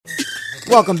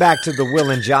Welcome back to the Will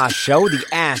and Josh Show, the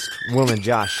Ask Will and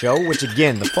Josh Show, which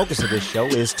again, the focus of this show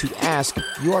is to ask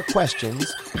your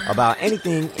questions about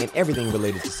anything and everything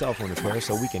related to cell phone repair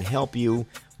so we can help you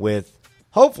with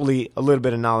hopefully a little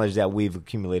bit of knowledge that we've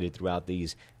accumulated throughout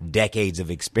these decades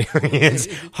of experience,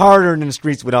 harder in the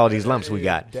streets with all these lumps we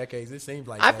got. Decades, it seems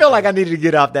like I feel like I needed to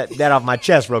get off that off my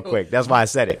chest real quick. That's why I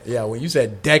said it. Yeah, when you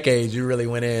said decades, you really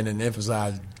went in and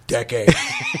emphasized decades.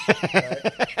 Right?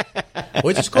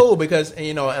 Which is cool because,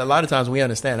 you know, a lot of times we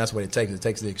understand that's what it takes. It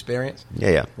takes the experience.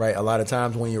 Yeah. Right? A lot of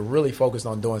times when you're really focused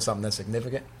on doing something that's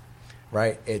significant,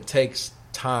 right, it takes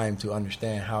time to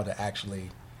understand how to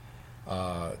actually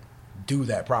do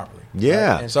that properly.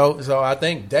 Yeah. Right? And so I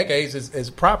think decades is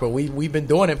proper. We've been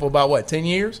doing it for about, 10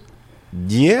 years?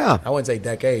 Yeah. I wouldn't say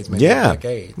decades, maybe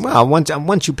decades. Well,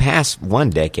 once you pass one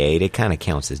decade, it kind of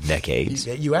counts as decades.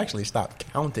 You actually stop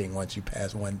counting once you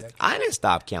pass one decade. I didn't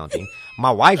stop counting.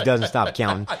 My wife doesn't stop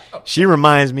counting. She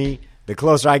reminds me, the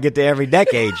closer I get to every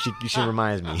decade, she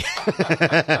reminds me.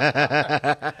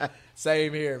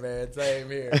 Same here, man. Same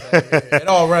here. It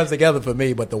all runs together for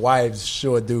me, but the wives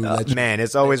sure do. Man,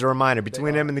 it's always a reminder.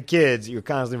 Between them and the kids, you're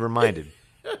constantly reminded.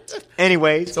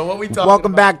 Anyways, so what we talking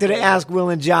welcome about back to the today? Ask Will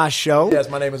and Josh Show. Yes,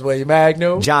 my name is William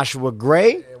Magno. Joshua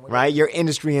Gray, right? Your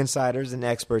industry insiders and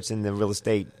experts in the real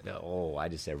estate. Oh, I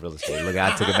just said real estate. Look,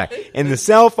 I took it back. In the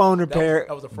cell phone repair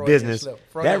that was a Freudian business. slip.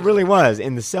 That really was.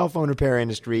 In the cell phone repair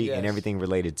industry and everything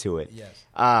related to it. Yes.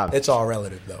 It's all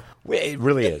relative, though. It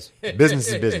really is.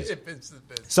 Business is business.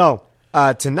 So,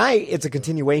 tonight, it's a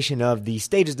continuation of the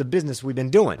stages of business we've been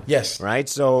doing. Yes. Right?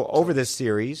 So, over this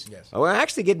series, we're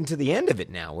actually getting to the end of it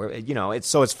now.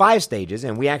 It's 5 stages,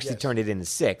 and we actually turned it into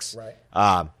 6.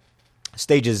 Right.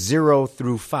 Stages 0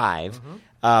 through 5.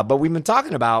 But we've been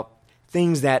talking about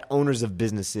things that owners of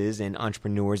businesses and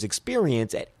entrepreneurs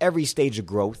experience at every stage of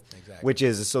growth, which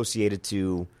is associated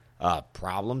to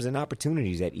problems and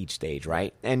opportunities at each stage,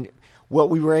 right? And what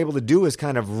we were able to do is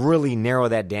kind of really narrow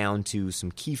that down to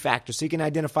some key factors so you can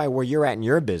identify where you're at in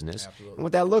your business and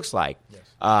what that looks like. Yes.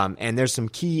 And there's some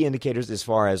key indicators as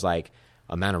far as like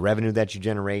amount of revenue that you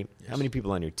generate, how many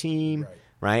people on your team,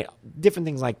 right? Different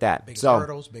things like that. Biggest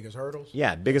hurdles.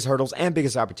 Yeah, biggest hurdles and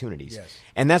biggest opportunities. Yes.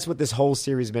 And that's what this whole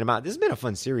series has been about. This has been a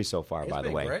fun series so far, by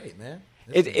the way. It's been great, man.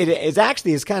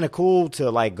 It's kind of cool to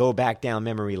like go back down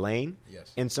memory lane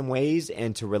in some ways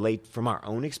and to relate from our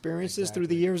own experiences through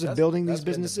the years of building these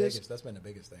businesses. That's been the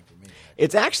biggest thing for me.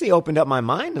 It's actually opened up my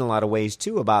mind in a lot of ways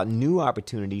too about new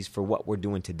opportunities for what we're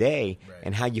doing today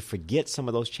and how you forget some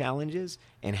of those challenges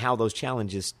and how those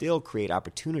challenges still create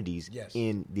opportunities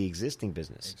in the existing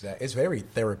business. Exactly. It's very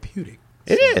therapeutic.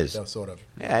 It is. Sort of.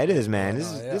 Yeah, it is, man. This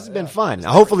has been fun.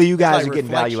 Hopefully you guys are getting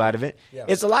value out of it. Yeah.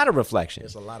 It's a lot of reflection.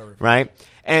 It's a lot of reflection.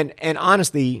 Right? And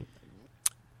honestly,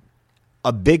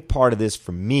 a big part of this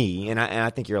for me, and I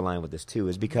think you're aligned with this too,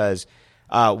 is because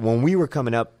when we were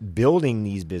coming up building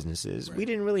these businesses, we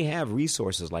didn't really have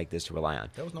resources like this to rely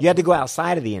on. You had to go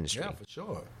outside of the industry. Yeah, for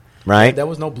sure. Right? There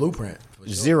was no blueprint. For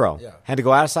sure. Zero. Yeah. Had to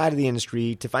go outside of the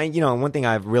industry to find, and one thing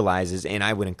I've realized is, and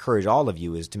I would encourage all of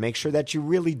you, is to make sure that you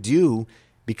really do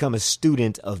become a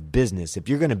student of business. If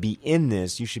you're going to be in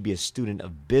this, you should be a student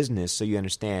of business so you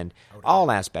understand all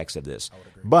aspects of this.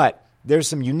 But there's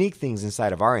some unique things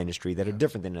inside of our industry that are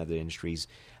different than other industries,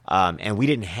 and we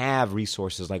didn't have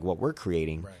resources like what we're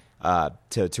creating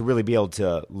to really be able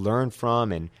to learn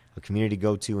from and a community to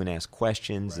go to and ask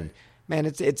questions. And man,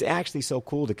 it's actually so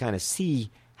cool to kind of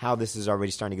see how this is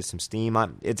already starting to get some steam.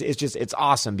 It's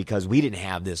awesome because we didn't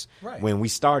have this when we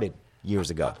started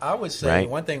years ago. I would say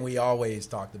one thing we always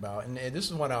talked about, and this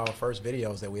is one of our first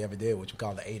videos that we ever did, which we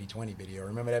call the 80-20 video.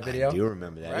 Remember that video? I do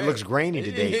remember that. Right. It looks grainy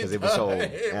today because it was so...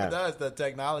 It does, the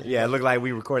technology. Yeah, it looked like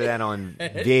we recorded that on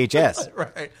VHS.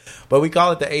 Right. But we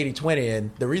call it the 80-20,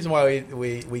 and the reason why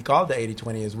we call it the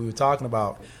 80-20 is we were talking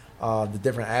about the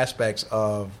different aspects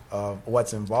of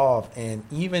what's involved. And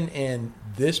even in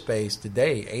this space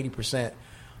today, 80%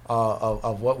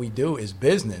 of what we do is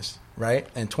business. Right,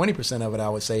 and 20% of it, I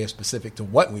would say, is specific to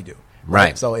what we do.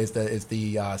 Right. So it's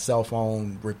the cell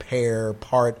phone repair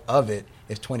part of it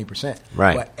is 20%.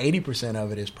 Right. But 80%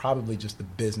 of it is probably just the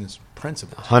business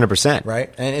principles. 100%.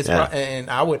 Right. And it's and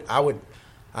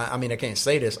I mean, I can't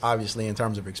say this obviously in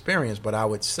terms of experience, but I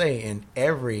would say in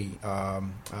every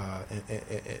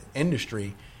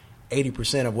industry,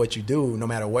 80% of what you do, no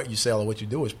matter what you sell or what you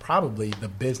do, is probably the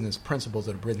business principles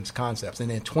or the business concepts, and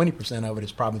then 20% of it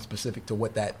is probably specific to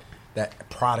what that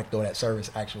product or that service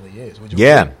actually is. 100%.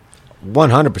 Yeah,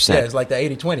 it's like the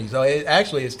 80-20. So it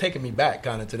actually is taking me back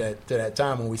kind of to that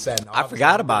time when we sat in the office. I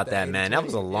forgot about that, man. That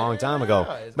was a long time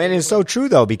ago. Man, it's so true,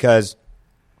 though, because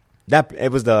That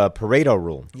it was the Pareto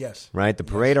rule. Yes. Right? The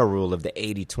Pareto rule of the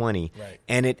 80-20. Right.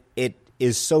 And it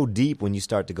is so deep when you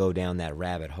start to go down that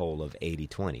rabbit hole of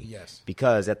 80-20. Yes.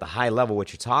 Because at the high level,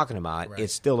 what you're talking about, Right. it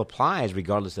still applies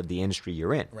regardless of the industry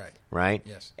you're in. Right. Right?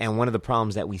 Yes. And one of the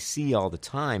problems that we see all the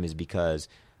time is because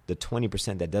the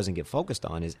 20% that doesn't get focused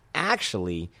on is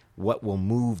actually what will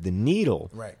move the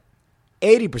needle. Right.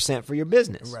 80% for your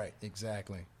business. Right.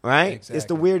 Exactly. Right? Exactly. It's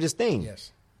the weirdest thing.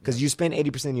 Yes. Because you spend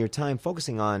 80% of your time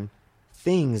focusing on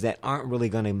things that aren't really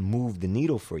going to move the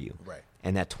needle for you. Right.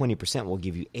 And that 20% will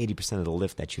give you 80% of the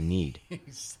lift that you need.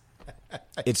 Exactly.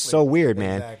 It's so weird,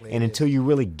 man. Exactly. And It until you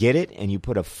really get it and you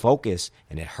put a focus,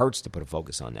 and it hurts to put a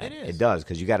focus on that. It is. It does,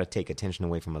 because you got to take attention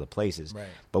away from other places. Right.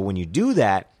 But when you do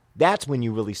that, that's when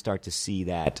you really start to see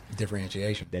that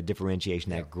differentiation.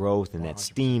 that growth, and that 100%.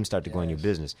 steam start to go in your Yes.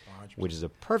 business, 100%. which is a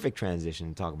perfect transition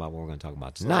to talk about what we're going to talk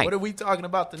about So tonight. what are we talking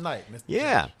about tonight, Mr.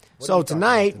 Yeah. Josh? What are So we talking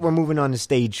tonight about we're moving on to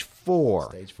stage 4,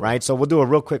 Stage 4. right? So we'll do a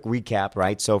real quick recap,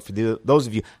 right? So for those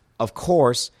of you, of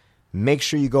course, make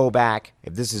sure you go back.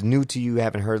 If this is new to you,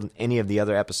 haven't heard any of the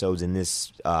other episodes in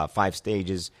this 5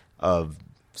 stages of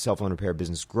self-owned repair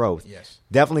business growth, Yes.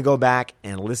 definitely go back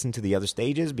and listen to the other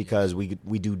stages, because we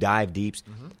do dive deeps.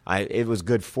 It was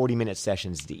good 40-minute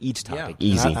sessions to each topic.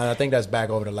 Yeah. Easy. And I think that's back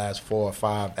over the last 4 or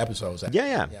 5 episodes.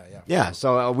 Yeah.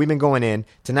 So we've been going in.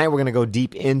 Tonight we're going to go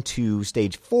deep into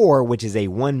stage 4, which is a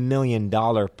 $1 million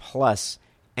plus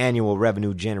annual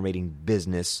revenue generating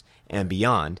business and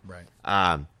beyond.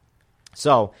 Right.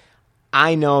 So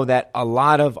I know that a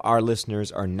lot of our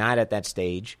listeners are not at that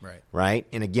stage. Right.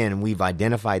 And again, we've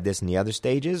identified this in the other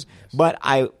stages, but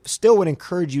I still would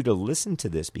encourage you to listen to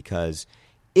this, because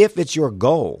if it's your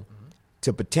goal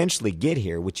to potentially get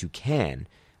here, which you can,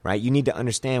 right, you need to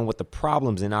understand what the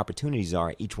problems and opportunities are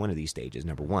at each one of these stages,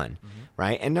 number one,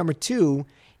 right? And number two,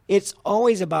 it's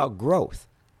always about growth.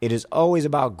 It is always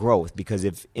about growth, because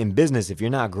if in business, if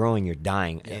you're not growing, you're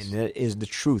dying. Yes. And that is the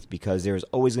truth, because there's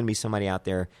always going to be somebody out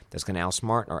there that's going to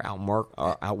outsmart or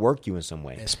outwork you in some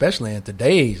way. Especially in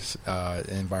today's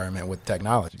environment with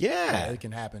technology. Yeah. It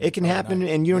can happen. It can happen,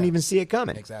 and you don't even see it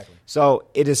coming. Exactly. So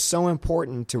it is so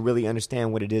important to really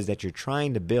understand what it is that you're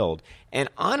trying to build. And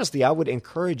honestly, I would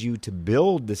encourage you to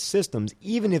build the systems,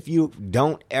 even if you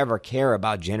don't ever care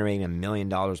about generating $1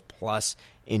 million plus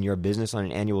in your business on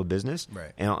an annual business,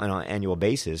 Right. and on an annual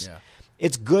basis. Yeah.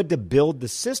 It's good to build the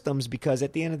systems, because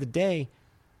at the end of the day,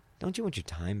 don't you want your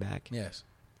time back? Yes.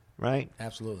 Right?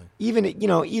 Absolutely. Even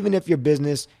if your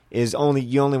business is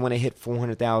you only want to hit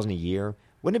 $400,000 a year,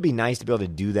 wouldn't it be nice to be able to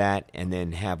do that and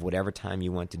then have whatever time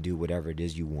you want to do whatever it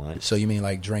is you want? So you mean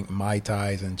like drink Mai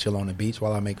Tais and chill on the beach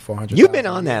while I make $400,000? You've been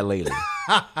on that lately.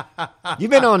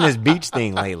 You've been on this beach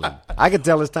thing lately. I could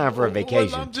tell it's time for a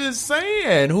vacation. Well, I'm just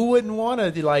saying, who wouldn't want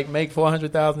to like make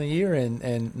 $400,000 a year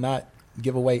and not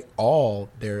give away all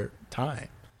their time?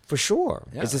 For sure.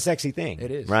 Yeah. It's a sexy thing.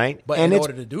 It is. Right? But and in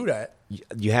order to do that,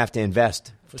 you have to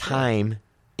invest For sure. time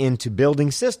into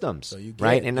building systems, So you get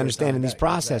right? And your understanding time these back.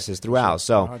 processes Exactly. throughout. For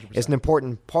So sure. 100%. it's an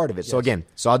important part of it. So Yes. again,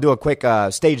 I'll do a quick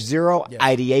stage 0, Yes.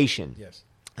 ideation. yes.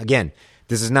 Again,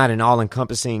 this is not an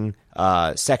all-encompassing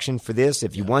section for this.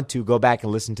 If you want to, go back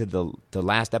and listen to the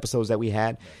last episodes that we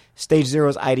had. Stage 0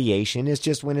 is ideation. It's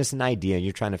just when it's an idea.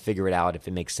 You're trying to figure it out if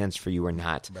it makes sense for you or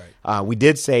not. Right. We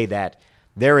did say that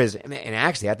there is, and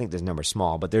actually I think this number's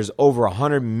small, but there's over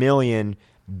 100 million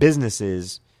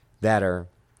businesses that are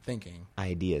Thinking.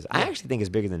 ideas. I actually think it's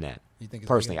bigger than that. You think it's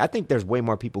personally, bigger? I think there's way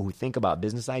more people who think about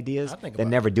business ideas I think that about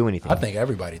never do anything. I think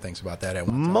everybody thinks about that at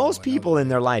one time. Most or people another. in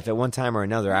their life at one time or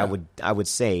another, Yeah. I would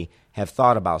say, have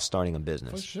thought about starting a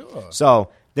business. For sure. So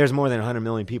there's more than 100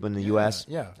 million people in the U.S.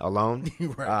 yeah. alone.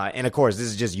 Right. And of course, this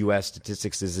is just U.S.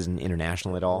 statistics. This isn't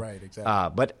international at all. Right,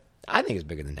 exactly. But I think it's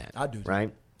bigger than that. I do too.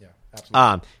 Right? Yeah,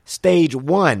 absolutely. Stage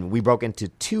 1, we broke into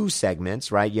 2 segments,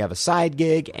 right? You have a side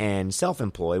gig and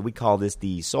self-employed. We call this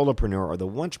the solopreneur or the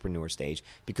entrepreneur stage,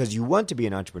 because you want to be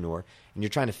an entrepreneur and you're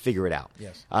trying to figure it out.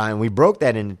 Yes. And we broke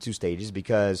that into 2 stages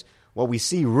because what we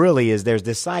see really is there's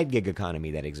this side gig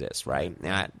economy that exists, right?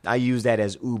 And I use that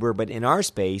as Uber, but in our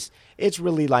space, it's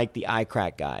really like the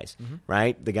iCrack guys,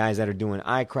 right? The guys that are doing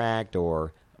iCracked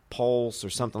or Pulse or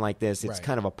something like this. It's Right.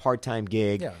 kind of a part-time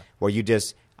gig Yeah. where you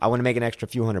just, I want to make an extra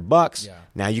few $100. Yeah.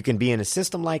 Now, you can be in a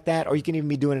system like that, or you can even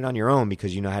be doing it on your own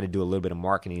because you know how to do a little bit of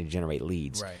marketing to generate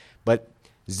leads. Right. But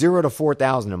 0 to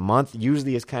 4,000 a month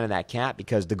usually is kind of that cap,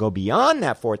 because to go beyond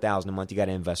that 4,000 a month, you got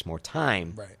to invest more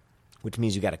time, Right. which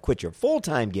means you got to quit your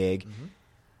full-time gig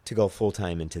to go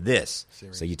full-time into this.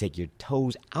 Serious. So you take your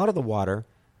toes out of the water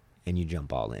and you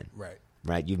jump all in. Right.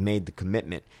 Right? You've made the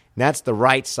commitment. And that's the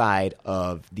right side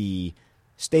of the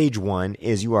stage 1,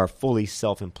 is you are fully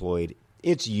self-employed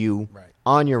It's you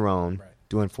on your own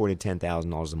doing $40,000 to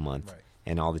 $10,000 a month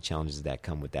and all the challenges that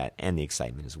come with that and the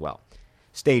excitement as well.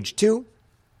 Stage 2,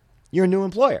 you're a new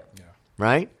employer,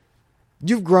 right?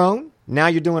 You've grown. Now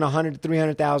you're doing $100,000 to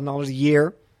 $300,000 a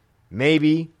year.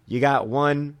 Maybe you got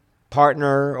one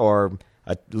partner or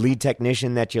a lead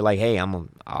technician that you're like, hey,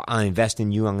 I'll invest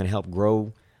in you. I'm going to help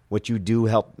grow what you do,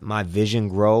 help my vision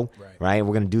grow, right?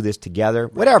 We're going to do this together,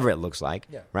 whatever it looks like,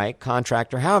 right?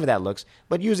 Contractor, however that looks.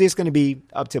 But usually it's going to be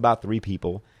up to about 3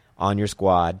 people on your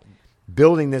squad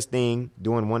building this thing,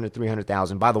 doing $100,000 to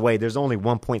 $300,000. By the way, there's only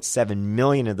 1.7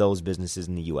 million of those businesses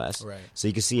in the U.S. So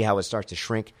you can see how it starts to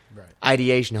shrink.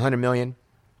 Ideation, 100 million.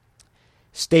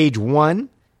 Stage 1,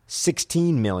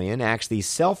 16 million. Actually,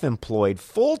 self-employed,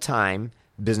 full-time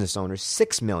business owners,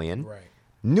 6 million.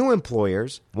 New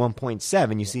employers,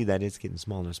 1.7. You see that it's getting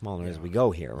smaller and smaller as we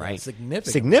go here, right?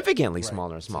 Significantly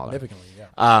smaller and smaller.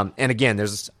 And again,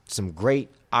 there's some great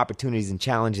opportunities and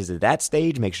challenges at that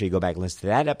stage. Make sure you go back and listen to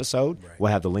that episode.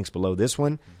 We'll have the links below this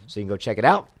one, so you can go check it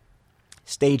out.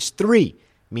 Stage 3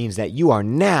 means that you are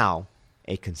now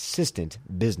a consistent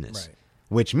business,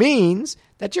 which means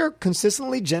that you're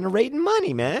consistently generating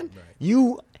money, man.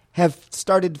 You have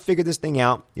started to figure this thing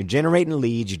out. You're generating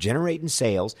leads. You're generating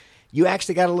sales. You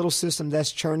actually got a little system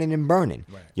that's churning and burning.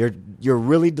 You're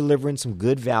really delivering some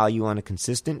good value on a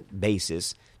consistent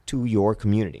basis to your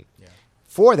community.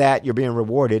 For that, you're being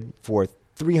rewarded for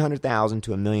 $300,000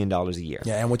 to $1 million a year.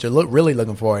 And what you're really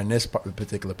looking for in this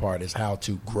particular part is how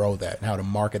to grow that, and how to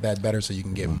market that better, so you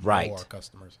can get more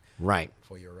customers.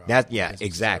 For your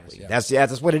exactly. Service,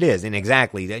 That's what it is, and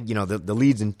exactly. You know, the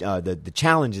leads and the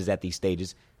challenges at these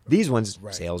stages. These ones,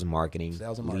 sales and marketing,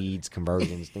 leads,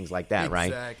 conversions, things like that, right?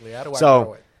 Exactly. How do I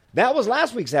grow it? That was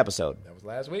last week's episode. That was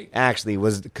last week. Actually,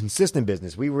 was consistent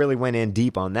business. We really went in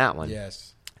deep on that one.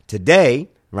 Yes. Today,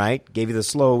 right, gave you the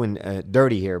slow and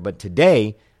dirty here, but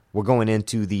today we're going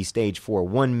into the stage 4,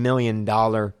 $1 million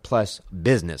plus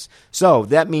business. So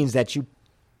that means that you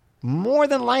more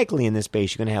than likely in this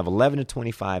space, you're going to have 11 to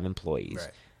 25 employees.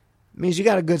 It means you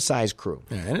got a good-sized crew.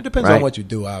 And it depends on what you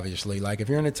do, obviously. Like if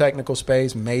you're in the technical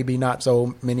space, maybe not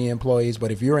so many employees.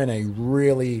 But if you're in a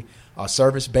really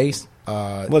service-based...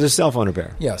 there's cell phone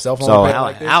repair. Yeah, cell phone repair. So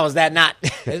like how is that not...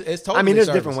 It's totally I mean, there's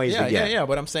service. different ways to get. Yeah,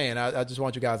 but I'm saying, I just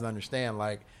want you guys to understand,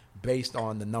 like, based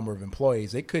on the number of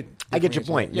employees, it could... I get your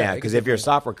point, because if you're a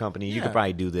software company, you could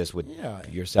probably do this with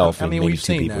yourself and maybe we've 2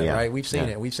 seen people. That, right? We've seen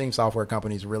it. We've seen software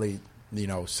companies really...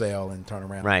 sell and turn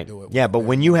around and do it. Yeah, but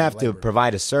when you have to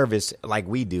provide a service like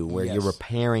we do where you're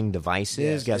repairing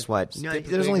devices, guess what?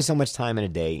 There's only so much time in a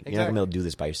day. You're not going to be able to do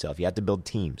this by yourself. You have to build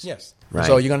teams. Right?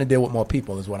 So you're going to deal with more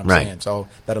people is what I'm saying. So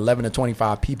that 11 to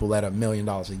 25 people at $1 million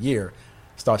a year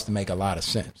starts to make a lot of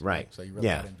sense. Right. So you really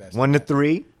got to invest 1 to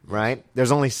 3, right?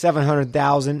 There's only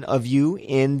 700,000 of you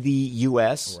in the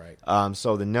U.S.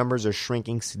 So the numbers are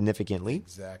shrinking significantly.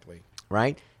 Exactly.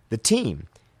 Right? The team.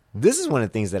 This is one of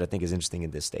the things that I think is interesting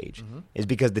at this stage, is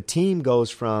because the team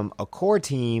goes from a core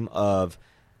team of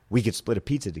we could split a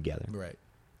pizza together,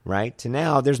 right? To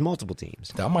now there's multiple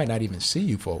teams. I might not even see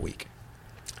you for a week.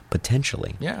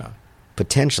 Potentially. Yeah.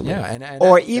 And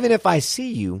or even if I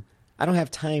see you, I don't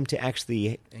have time to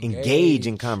actually engage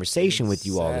in conversation with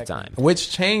you all the time.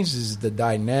 Which changes the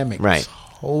dynamic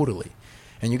totally.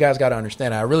 And you guys got to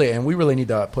understand, we really need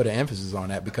to put an emphasis on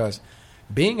that, because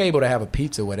being able to have a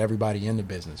pizza with everybody in the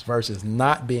business versus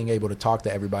not being able to talk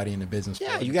to everybody in the business.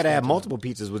 Yeah, you got to have multiple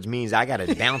pizzas, which means I got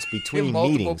to bounce between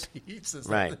meetings. Pizzas.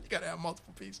 Right. You got to have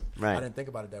multiple pizzas. Right. I didn't think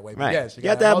about it that way. Right. But yes, you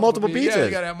got to have multiple pizzas. Yeah, you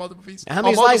got to have multiple pizzas. How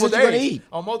many slices are you going to eat?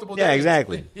 On multiple days. Yeah,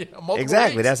 exactly.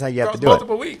 Exactly. Weeks. That's how you have to do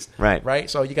multiple it. Multiple weeks. Right.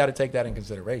 So you got to take that in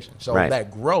consideration. So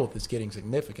that growth is getting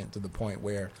significant to the point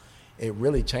where it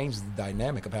really changes the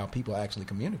dynamic of how people actually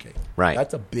communicate. Right.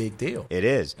 That's a big deal. It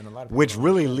is. Which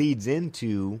really leads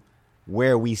into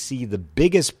where we see the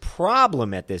biggest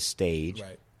problem at this stage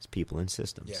is people and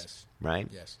systems. Right?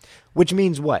 Yes. Which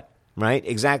means what? Right?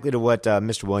 Exactly to what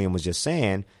Mr. William was just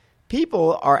saying.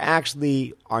 People are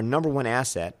actually our number one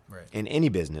asset in any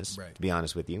business, to be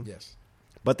honest with you. Yes.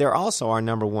 But they're also our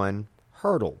number one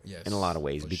hurdle in a lot of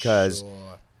ways, because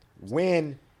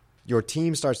when your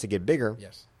team starts to get bigger,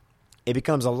 it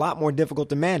becomes a lot more difficult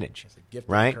to manage. It's a gift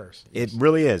right? and a curse. Yes. It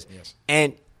really is. Yes.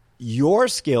 And your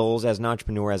skills as an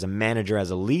entrepreneur, as a manager, as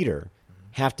a leader,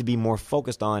 have to be more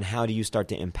focused on how do you start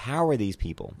to empower these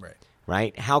people,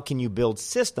 right? How can you build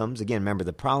systems? Again, remember,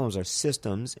 the problems are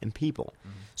systems and people.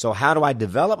 So how do I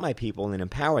develop my people and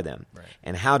empower them?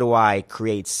 And how do I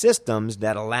create systems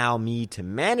that allow me to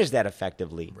manage that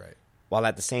effectively while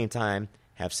at the same time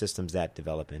have systems that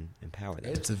develop and empower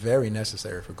them? It's very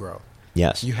necessary for growth.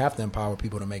 Yes. You have to empower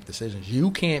people to make decisions.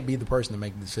 You can't be the person to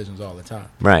make decisions all the time.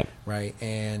 Right. Right.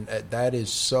 And that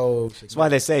is so. That's why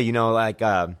they say, like,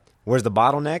 where's the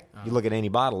bottleneck? You look at any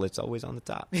bottle, it's always on the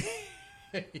top.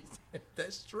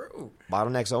 That's true.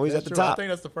 Bottleneck's always That's at the true. top. I think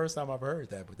that's the first time I've heard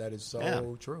that, but that is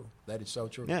so true. That is so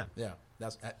true. Yeah. Yeah.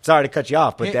 That's Sorry to cut you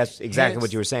off, but that's exactly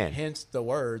what you were saying. Hence the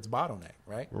words bottleneck,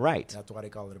 right? Right. That's why they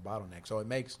call it a bottleneck. So it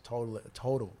makes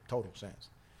total sense.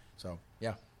 So,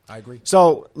 yeah, I agree.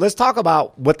 So let's talk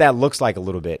about what that looks like a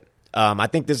little bit. I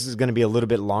think this is going to be a little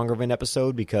bit longer of an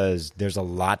episode because there's a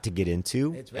lot to get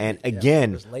into. And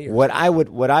again, what I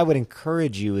would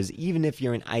encourage you is, even if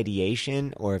you're in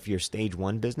ideation or if you're stage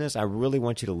 1 business, I really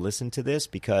want you to listen to this,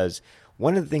 because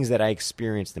one of the things that I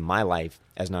experienced in my life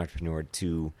as an entrepreneur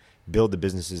to build the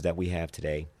businesses that we have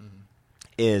today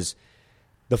is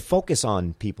the focus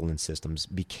on people and systems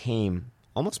became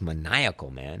almost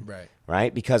maniacal, man.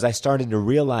 Right? Because I started to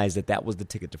realize that was the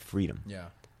ticket to freedom. Yeah.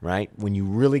 Right? When you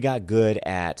really got good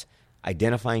at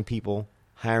identifying people,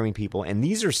 hiring people, and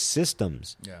these are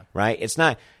systems. Yeah. Right? It's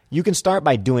not, you can start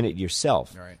by doing it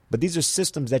yourself. Right. But these are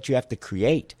systems that you have to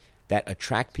create that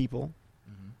attract people,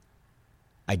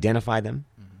 identify them,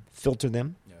 filter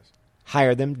them,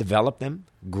 hire them, develop them,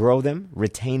 grow them,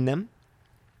 retain them,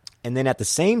 and then at the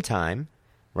same time,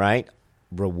 right,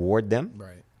 reward them.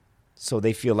 Right. So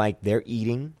they feel like they're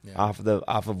eating off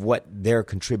of what they're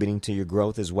contributing to your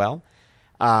growth as well.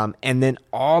 And then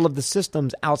all of the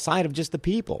systems outside of just the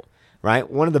people, right?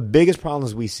 One of the biggest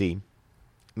problems we see,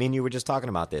 me and you were just talking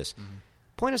about this,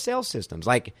 point of sale systems,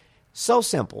 like so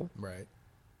simple, Right.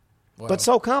 Well, but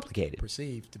so complicated.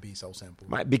 perceived to be so simple.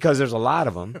 Right? Because there's a lot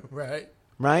of them. Right.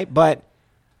 Right? But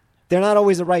they're not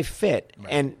always the right fit. Right.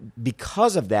 And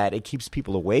because of that, it keeps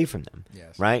people away from them.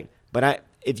 Yes. Right? But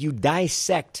if you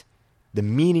dissect the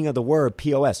meaning of the word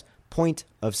POS, point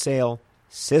of sale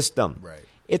system. Right.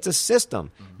 It's a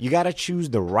system. You got to choose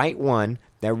the right one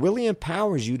that really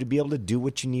empowers you to be able to do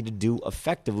what you need to do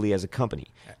effectively as a company.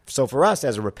 So for us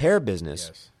as a repair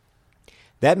business,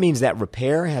 that means that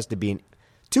repair has to be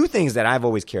two things that I've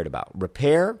always cared about.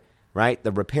 Repair, right?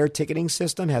 The repair ticketing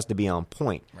system has to be on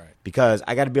point, Right. because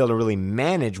I got to be able to really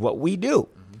manage what we do,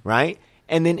 right?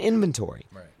 And then inventory.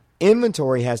 Right.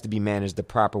 Inventory has to be managed the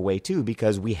proper way too,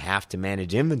 because we have to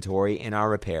manage inventory in our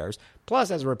repairs.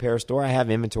 Plus, as a repair store, I have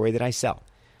inventory that I sell.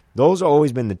 Those have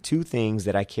always been the two things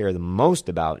that I care the most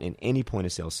about in any point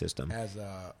of sale system. As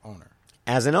a owner.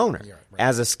 As an owner, Yeah, right.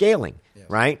 as a scaling, Yes.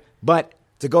 right? But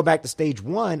to go back to stage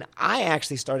 1, I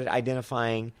actually started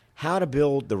identifying how to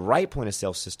build the right point of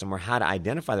sale system, or how to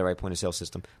identify the right point of sale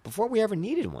system, before we ever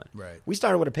needed one. Right. We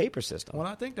started with a paper system. Well,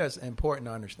 I think that's important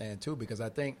to understand too, because I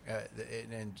think,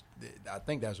 I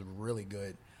think that's a really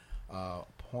good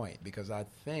point, because I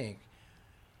think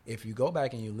if you go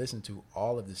back and you listen to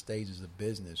all of the stages of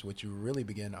business, what you really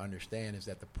begin to understand is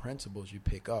that the principles you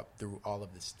pick up through all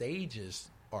of the stages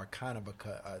are kind of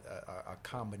a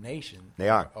combination. They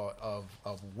are.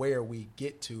 Of where we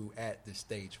get to at the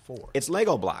stage 4. It's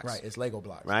Lego blocks. Right, it's Lego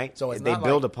blocks. Right? So it's they not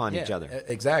build like, upon each other.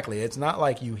 Exactly. It's not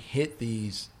like you hit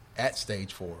these at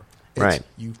stage 4. Right.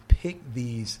 You pick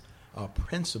these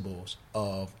principles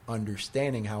of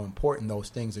understanding how important those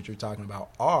things that you're talking about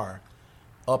are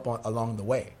along the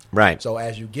way. Right. So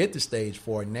as you get to stage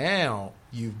 4, now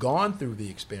you've gone through the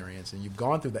experience and you've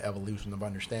gone through the evolution of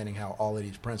understanding how all of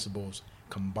these principles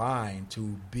combine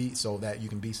to be so that you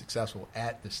can be successful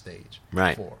at the stage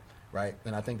 4. Right.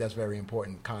 And I think that's a very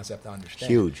important concept to understand.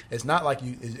 Huge. It's not like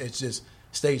it's just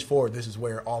stage 4, this is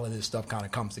where all of this stuff kind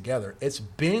of comes together. It's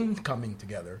been coming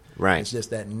together. Right. It's just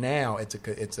that now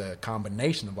it's a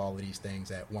combination of all of these things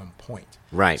at one point.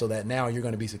 Right. So that now you're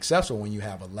going to be successful when you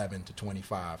have 11 to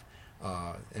 25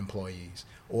 employees,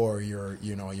 or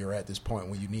you're at this point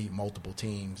where you need multiple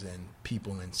teams and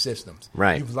people and systems.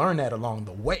 Right. You've learned that along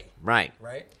the way. Right.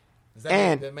 Right. Does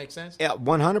that make sense? Yeah,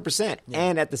 100%. Yeah.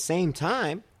 And at the same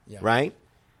time, right,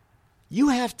 you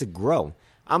have to grow.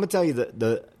 I'm going to tell you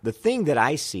the thing that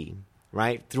I see,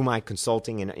 right, through my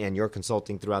consulting and your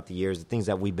consulting throughout the years, the things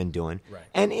that we've been doing, right,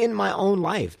 and in my own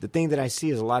life, the thing that I see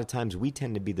is a lot of times we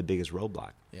tend to be the biggest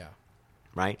roadblock. Yeah.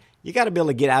 Right? You got to be able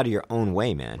to get out of your own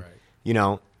way, man. Right. You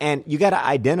know, and you got to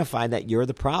identify that you're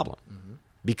the problem. Mm-hmm.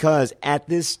 Because at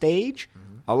this stage,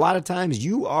 a lot of times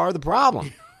you are the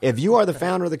problem. If you are the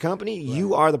founder of the company,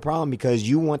 you are the problem, because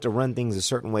you want to run things a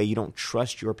certain way. You don't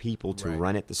trust your people to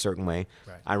run it the certain way.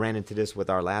 Right. I ran into this with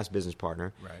our last business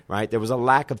partner. Right? There was a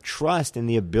lack of trust in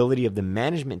the ability of the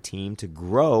management team to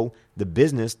grow the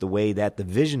business the way that the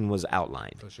vision was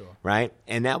outlined. For sure. Right?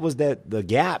 And that was the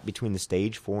gap between the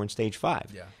stage 4 and stage 5.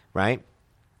 Yeah. Right?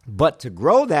 But to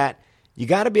grow that, You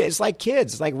got to be, it's like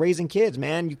kids. It's like raising kids,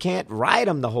 man. You can't ride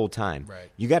them the whole time. Right.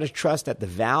 You got to trust that the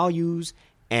values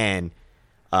and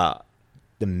the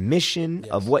mission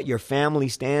of what your family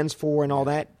stands for and all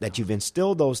that you've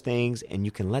instilled those things, and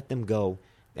you can let them go,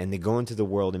 and they go into the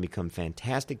world and become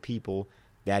fantastic people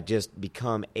that just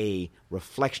become a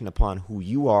reflection upon who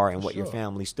you are and what your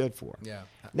family stood for. Yeah.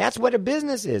 That's what a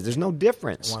business is. There's no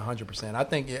difference. 100%. I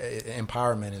think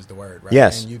empowerment is the word, right?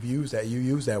 Yes. And you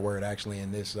use that word actually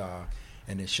in this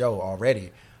show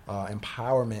already.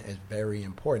 Empowerment is very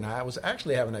important. I was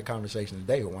actually having that conversation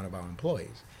today with one of our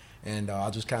employees. And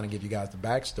I'll just kind of give you guys the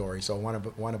backstory. So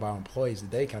one of our employees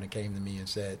today kind of came to me and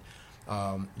said,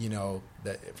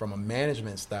 that from a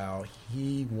management style,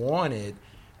 he wanted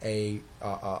a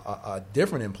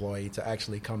different employee to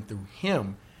actually come through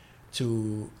him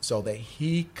so that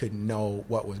he could know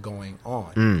what was going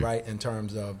on, right, in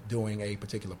terms of doing a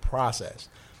particular process.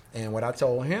 And what I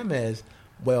told him is,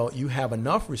 well, you have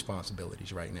enough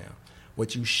responsibilities right now.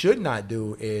 What you should not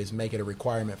do is make it a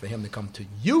requirement for him to come to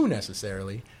you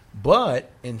necessarily,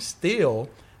 but instill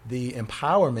the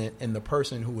empowerment in the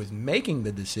person who is making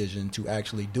the decision to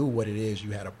actually do what it is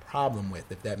you had a problem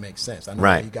with, if that makes sense. I know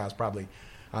that you guys probably,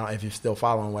 I don't know if you're still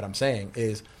following what I'm saying,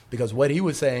 is because what he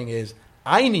was saying is,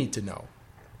 I need to know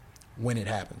when it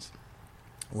happens,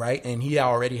 right? And he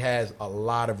already has a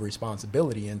lot of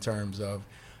responsibility in terms of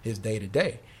his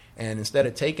day-to-day. And instead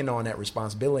of taking on that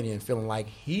responsibility and feeling like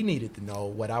he needed to know,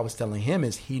 what I was telling him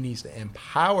is he needs to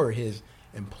empower his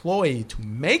employee to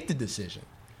make the decision,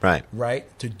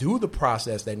 right? To do the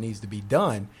process that needs to be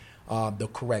done the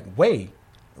correct way,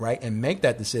 right? And make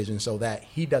that decision so that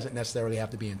he doesn't necessarily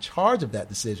have to be in charge of that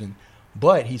decision,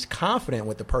 but he's confident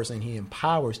with the person he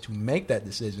empowers to make that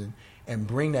decision and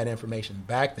bring that information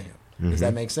back to him. Does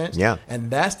that make sense? Yeah.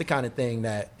 And that's the kind of thing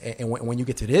that, and when you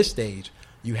get to this stage,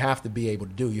 you have to be able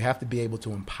to do. You have to be able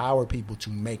to empower people to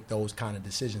make those kind of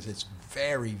decisions. It's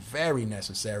very, very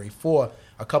necessary for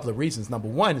a couple of reasons. Number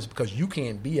one is because you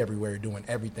can't be everywhere doing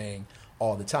everything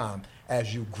all the time.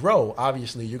 As you grow,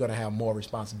 obviously, you're going to have more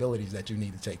responsibilities that you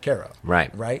need to take care of.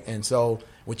 Right. Right. And so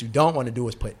what you don't want to do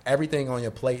is put everything on your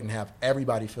plate and have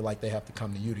everybody feel like they have to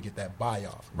come to you to get that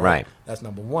buy-off. Right. That's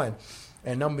number one.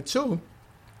 And number two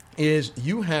is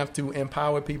you have to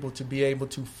empower people to be able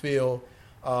to feel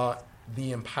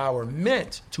the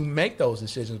empowerment to make those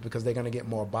decisions, because they're going to get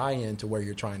more buy-in to where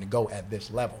you're trying to go at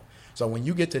this level. So when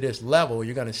you get to this level,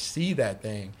 you're going to see that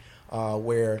thing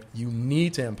where you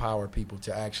need to empower people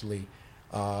to actually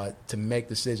to make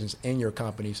decisions in your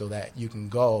company so that you can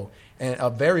go. And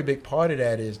a very big part of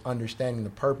that is understanding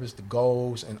the purpose, the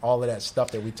goals, and all of that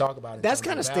stuff that we talk about. That's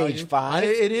kind of stage 5.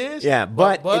 It is. Yeah,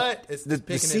 but it's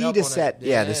the seed is set.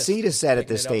 The seed is set at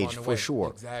this stage for sure.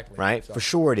 Exactly. Right? So, for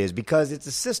sure it is, because it's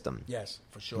a system. Yes,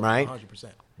 for sure. Right?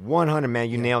 100%. 100, man.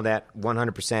 You nailed that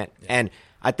 100%. Yeah. And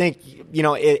I think,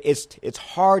 it's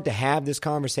hard to have this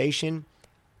conversation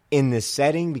in this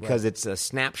setting because it's a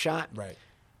snapshot. Right.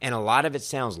 And a lot of it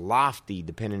sounds lofty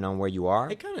depending on where you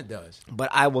are. It kind of does. But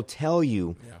I will tell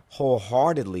you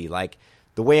wholeheartedly, like,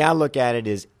 the way I look at it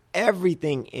is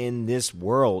everything in this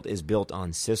world is built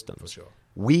on systems. For sure.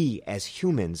 We as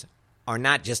humans are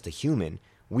not just a human.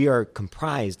 We are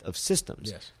comprised of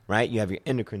systems. Yes. Right? You have your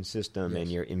endocrine system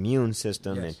and your immune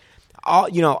system and all,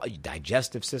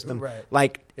 digestive system. Right.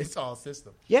 Like, it's all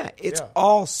systems. Yeah, it's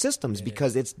all systems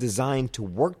because it's designed to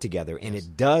work together, and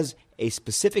it does a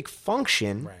specific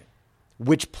function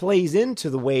which plays into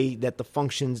the way that the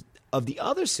functions of the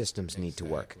other systems need to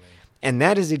work. And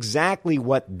that is exactly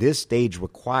what this stage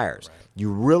requires. Right.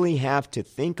 You really have to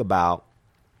think about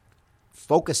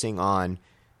focusing on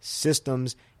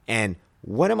systems and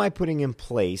what am I putting in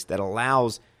place that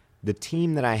allows the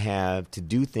team that I have to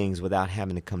do things without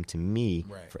having to come to me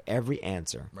for every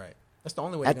answer. Right. That's the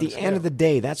only way. At the end of the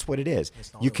day, that's what it is.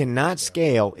 You cannot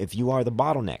scale if you are the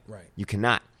bottleneck. Right. You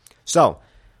cannot. So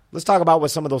let's talk about what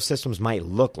some of those systems might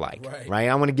look like. Right.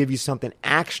 I want to give you something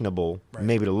actionable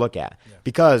maybe to look at. Yeah.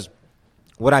 Because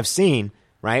what I've seen,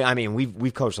 right, I mean,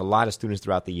 we've coached a lot of students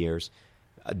throughout the years,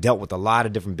 dealt with a lot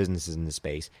of different businesses in this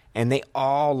space, and they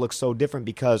all look so different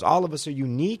because all of us are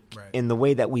unique in the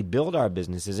way that we build our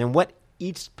businesses and what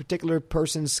each particular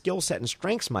person's skill set and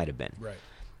strengths might have been. Right.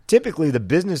 Typically, the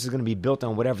business is going to be built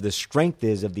on whatever the strength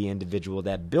is of the individual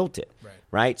that built it,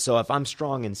 right? So if I'm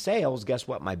strong in sales, guess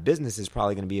what? My business is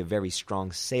probably going to be a very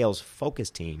strong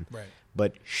sales-focused team. Right.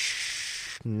 But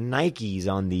Nike's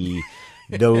on the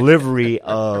delivery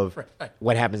of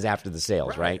what happens after the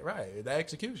sales, right? Right, the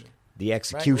execution. The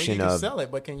execution well, you of can sell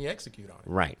it, but can you execute on it?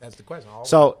 Right. That's the question. Always.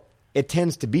 So it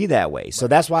tends to be that way. So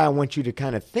that's why I want you to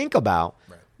kind of think about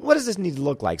what does this need to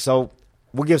look like. So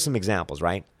we'll give some examples,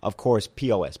 right? Of course,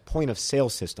 POS, point of sale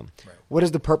system. Right. What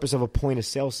is the purpose of a point of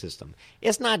sale system?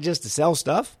 It's not just to sell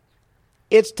stuff.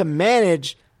 It's to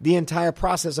manage the entire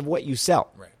process of what you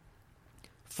sell. Right.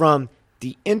 From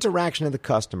the interaction of the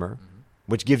customer,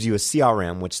 which gives you a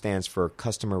CRM, which stands for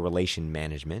Customer Relation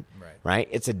Management, right?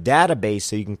 It's a database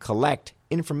so you can collect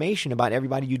information about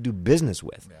everybody you do business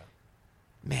with. Yeah.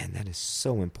 Man, that is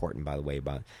so important, by the way.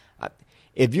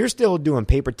 If you're still doing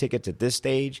paper tickets at this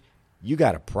stage, you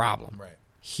got a problem. Right.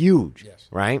 Huge, Yes.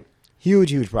 right?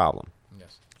 Huge problem.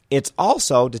 Yes. It's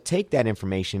also to take that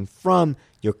information from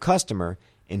your customer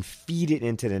and feed it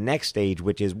into the next stage,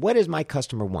 which is, what does my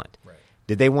customer want? Right.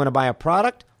 Did they want to buy a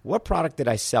product? What product did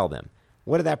I sell them?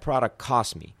 What did that product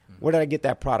cost me? Where did I get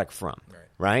that product from?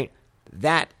 Right?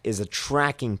 That is a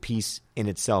tracking piece in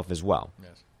itself as well.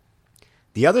 Yes.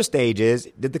 The other stage is,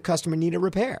 did the customer need a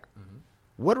repair?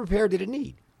 What repair did it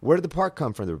need? Where did the part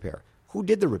come from the repair? Who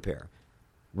did the repair?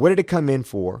 What did it come in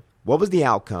for? What was the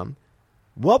outcome?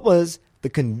 What was the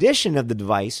condition of the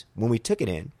device when we took it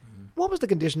in? What was the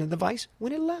condition of the device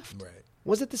when it left? Right.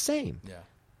 Was it the same? Yeah.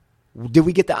 Did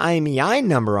we get the IMEI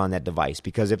number on that device?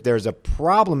 Because if there's a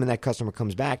problem and that customer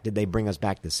comes back, did they bring us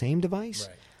back the same device?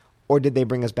 Right. Or did they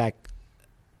bring us back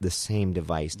the same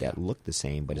device that looked the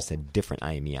same, but it's a different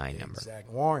IMEI number?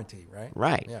 Exactly. Warranty, right?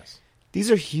 Right. Yes. These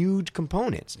are huge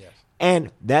components. Yes.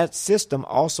 And that system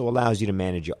also allows you to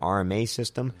manage your RMA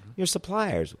system, your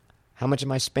suppliers. How much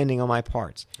am I spending on my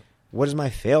parts? What is my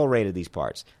fail rate of these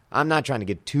parts? I'm not trying to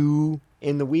get too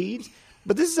in the weeds,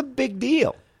 but this is a big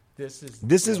deal.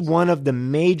 This is one of the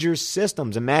major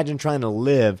systems. Imagine trying to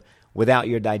live without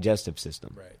your digestive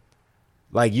system. Right.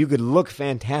 Like, you could look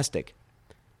fantastic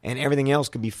and everything else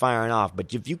could be firing off,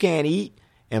 but if you can't eat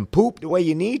and poop the way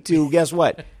you need to, guess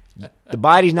what? The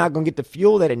body's not going to get the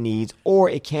fuel that it needs, or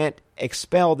it can't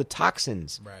expel the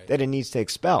toxins that it needs to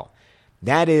expel.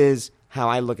 That is how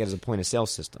I look at it as a point of sale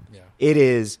system. Yeah. It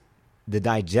is the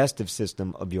digestive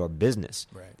system of your business.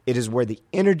 Right. It is where the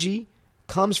energy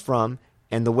comes from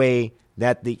and the way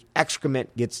that the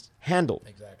excrement gets handled,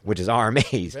 which is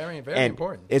RMAs. Very, very and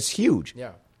important. It's huge.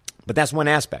 Yeah. But that's one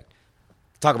aspect.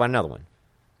 Talk about another one.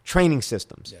 Training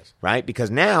systems, right? Because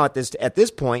now at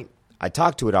this point, I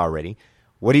talked to it already.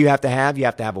 What do you have to have? You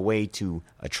have to have a way to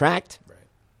attract,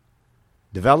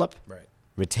 develop,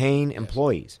 retain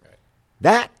employees. Right.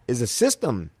 That is a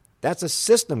system. That's a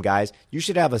system, guys. You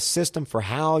should have a system for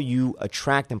how you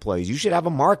attract employees. You should have a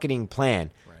marketing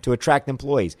plan to attract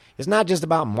employees. It's not just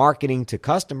about marketing to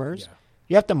customers. Yeah.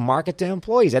 You have to market to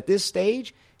employees. At this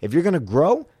stage, if you're going to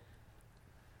grow,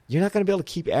 you're not going to be able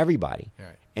to keep everybody.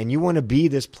 Right. And you want to be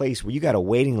this place where you got a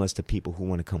waiting list of people who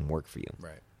want to come work for you.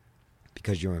 Right.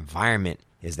 Because your environment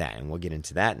is that. And we'll get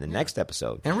into that in the next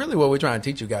episode. And really what we're trying to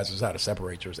teach you guys is how to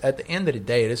separate yours. At the end of the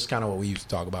day, this is kind of what we used to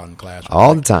talk about in class.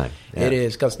 All the time. Yeah. It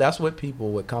is, because that's what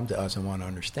people would come to us and want to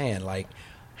understand. Like,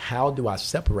 how do I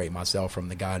separate myself from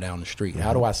the guy down the street?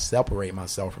 How do I separate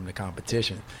myself from the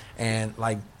competition? And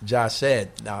like Josh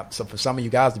said, so for some of you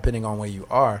guys, depending on where you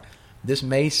are, this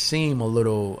may seem a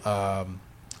little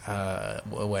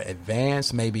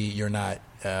advanced. Maybe you're not.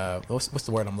 What's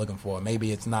the word I'm looking for?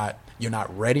 Maybe it's not. You're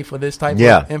not ready for this type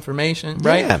of information,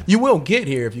 right? Yeah. You will get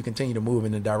here if you continue to move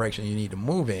in the direction you need to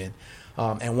move in.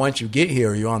 And once you get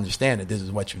here, you understand that this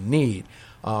is what you need.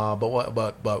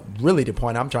 But really, the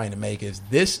point I'm trying to make is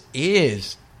this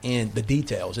is in the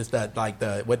details. It's that, like,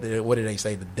 what do they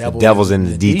say? The devil's in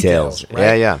the details.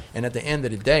 Right? Yeah. And at the end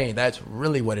of the day, that's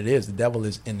really what it is. The devil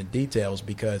is in the details,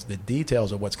 because the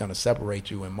details are what's going to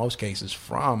separate you in most cases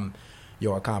from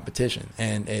your competition.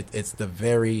 And it's the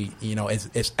very,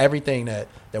 it's everything that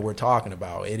we're talking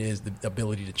about. It is the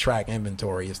ability to track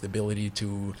inventory. It's the ability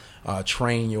to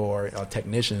train your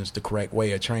technicians the correct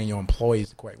way, or train your employees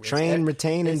the correct way. Train,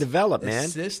 retain, and develop, man.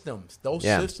 Systems. Those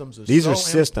systems are These so are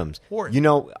systems.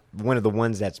 important. One of the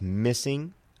ones that's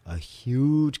missing a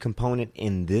huge component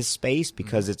in this space,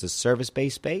 because it's a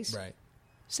service-based space. Right.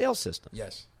 Sales system.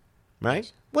 Yes. Right?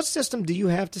 Yes. What system do you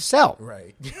have to sell?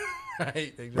 Right. Right.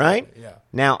 Exactly. Right? Yeah.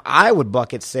 Now, I would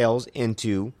bucket sales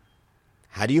into,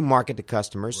 how do you market to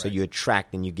customers so you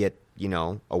attract and you get,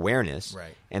 awareness?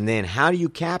 Right. And then how do you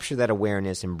capture that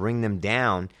awareness and bring them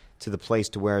down to the place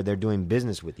to where they're doing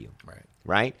business with you? Right.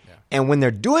 Right? Yeah. And when they're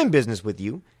doing business with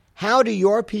you, how do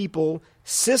your people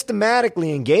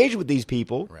systematically engage with these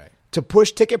people to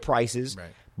push ticket prices,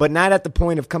 but not at the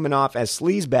point of coming off as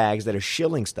sleaze bags that are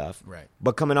shilling stuff,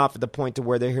 but coming off at the point to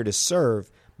where they're here to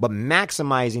serve, but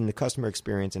maximizing the customer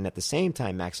experience and at the same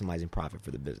time maximizing profit for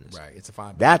the business. Right. It's a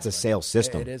fine balance. That's a sales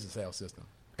system. It is a sales system.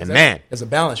 And man, there's a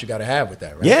balance you got to have with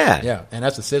that, right? Yeah. Yeah. And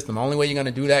that's a system. The only way you're going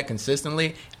to do that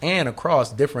consistently and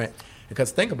across different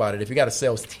Because think about it. If you got a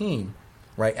sales team,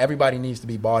 right, everybody needs to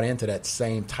be bought into that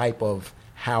same type of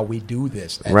how we do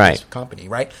this at this company,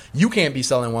 right? You can't be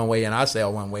selling one way and I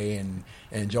sell one way and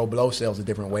Joe Blow sells a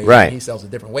different way and he sells a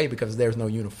different way because there's no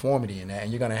uniformity in that.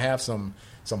 And you're going to have some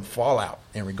fallout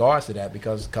in regards to that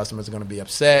because customers are going to be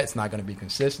upset. It's not going to be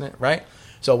consistent, right?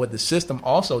 So what the system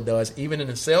also does, even in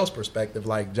a sales perspective,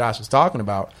 like Josh was talking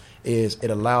about, is it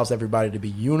allows everybody to be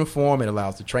uniform. It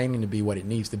allows the training to be what it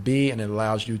needs to be, and it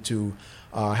allows you to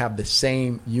have the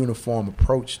same uniform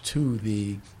approach to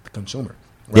the consumer.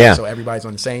 Right? Yeah. So everybody's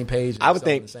on the same page. I would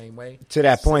think the same way. To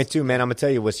that point too, man, I'm going to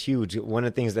tell you what's huge. One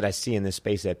of the things that I see in this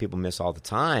space that people miss all the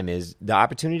time is the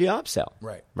opportunity to upsell.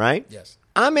 Right. Right? Yes.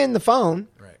 I'm in the phone.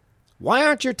 Right. Why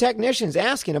aren't your technicians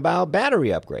asking about battery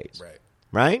upgrades? Right.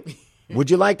 Right? Would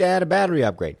you like to add a battery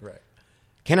upgrade? Right.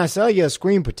 Can I sell you a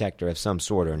screen protector of some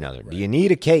sort or another? Right. Do you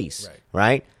need a case?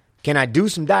 Right? Can I do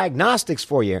some diagnostics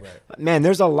for you? Right. Man,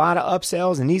 there's a lot of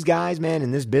upsells, and these guys, man,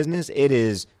 in this business, it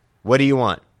is, what do you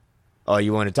want? Oh,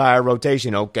 you want a tire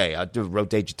rotation? Okay, I'll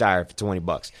rotate your tire for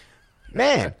 $20.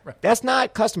 Man, that's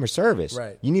not customer service.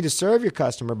 Right. You need to serve your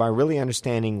customer by really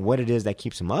understanding what it is that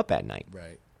keeps them up at night.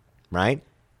 Right?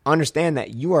 Understand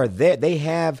that you are there. They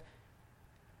have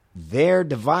their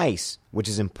device, which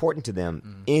is important to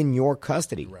them, in your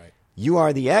custody. Right. You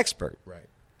are the expert. Right.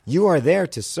 You are there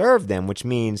to serve them, which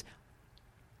means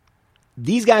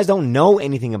these guys don't know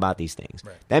anything about these things.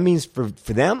 Right. That means for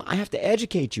them, I have to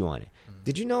educate you on it.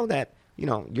 Did you know that,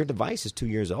 your device is 2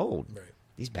 years old? Right.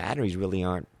 These batteries really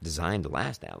aren't designed to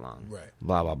last that long. Right.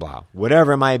 Blah, blah, blah.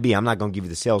 Whatever it might be. I'm not going to give you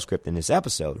the sales script in this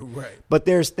episode. Right. But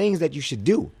there's things that you should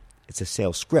do. It's a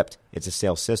sales script. It's a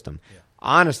sales system. Yeah.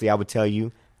 Honestly, I would tell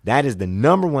you that is the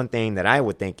number one thing that I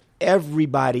would think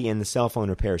everybody in the cell phone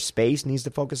repair space needs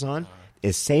to focus on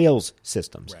is sales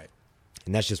systems. Right.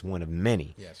 And that's just one of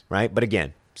many. Yes. Right? But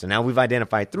again, so now we've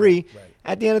identified three. Right.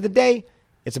 At the end of the day,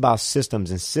 it's about systems,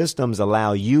 and systems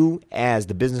allow you as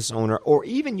the business owner or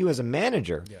even you as a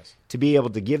manager to be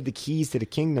able to give the keys to the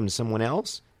kingdom to someone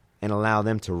else and allow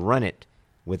them to run it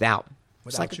without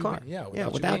it's like a car.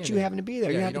 Without you having to be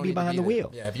there. You have to be behind the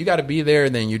wheel. Yeah, if you got to be there,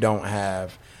 then you don't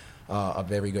have a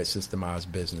very good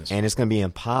systemized business. And it's going to be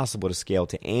impossible to scale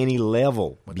to any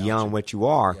level beyond what you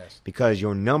are because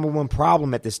your number one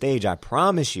problem at this stage, I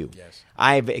promise you,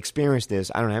 I've experienced this,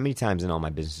 I don't know how many times in all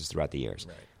my businesses throughout the years.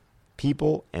 Right.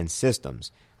 People and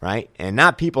systems, right? And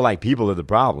not people like people are the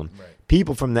problem. Right.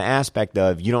 People from the aspect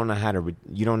of you don't know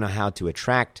how to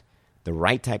attract the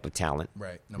right type of talent.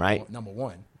 Right. Number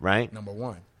one. Right. Number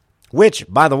one. Which,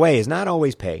 by the way, is not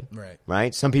always pay. Right.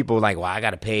 Right. Some people are like, well, I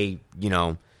got to pay,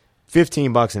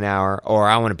 $15 an hour, or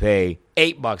I want to pay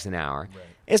 $8 an hour. Right.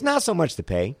 It's not so much the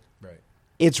pay. Right.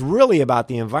 It's really about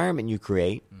the environment you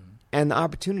create and the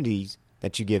opportunities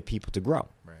that you give people to grow.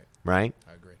 Right.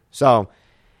 I agree. So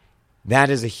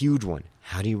that is a huge one.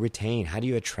 How do you retain? How do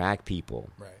you attract people?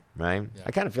 Right? Yeah.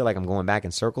 I kind of feel like I'm going back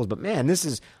in circles, but man, this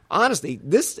is honestly,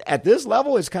 at this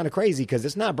level is kind of crazy because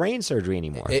it's not brain surgery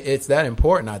anymore. It's that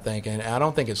important, I think, and I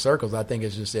don't think it's circles. I think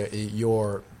it's just that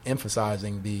you're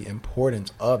emphasizing the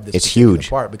importance of this. It's huge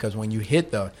part because when you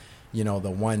hit the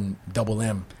 1 double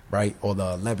M, right, or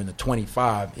the 11 to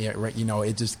 25,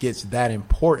 it just gets that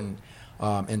important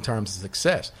in terms of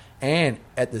success. And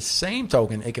at the same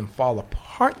token, it can fall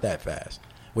apart that fast,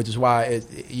 which is why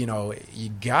you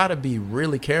got to be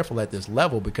really careful at this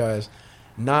level because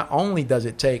not only does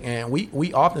it take, and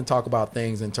we often talk about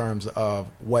things in terms of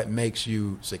what makes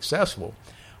you successful,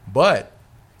 but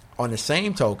on the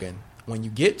same token, when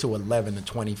you get to 11 to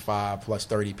 25 plus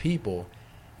 30 people,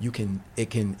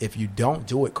 if you don't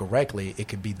do it correctly, it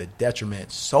could be the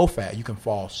detriment so fast. You can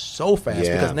fall so fast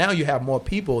because now you have more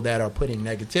people that are putting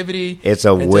negativity. It's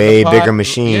a way bigger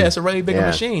machine. Yeah, it's a way bigger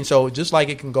machine. So just like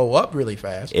it can go up really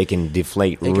fast, it can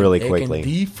deflate really quickly. It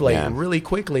can deflate really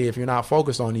quickly if you're not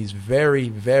focused on these very,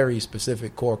 very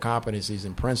specific core competencies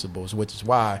and principles, which is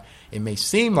why it may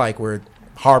seem like we're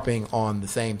harping on the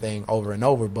same thing over and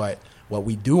over, but what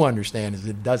we do understand is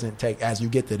it doesn't take, as you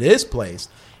get to this place,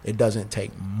 it doesn't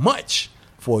take much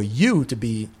for you to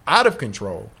be out of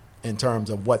control in terms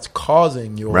of what's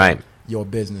causing your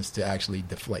business to actually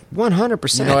deflate.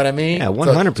 100%. You know what I mean? Yeah,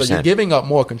 100%. So you're giving up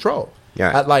more control.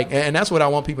 Yeah. And that's what I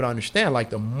want people to understand. Like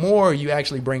the more you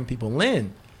actually bring people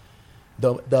in,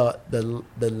 the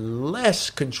less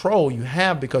control you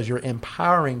have because you're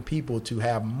empowering people to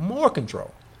have more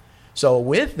control. So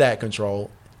with that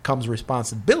control comes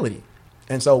responsibility.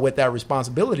 And so with that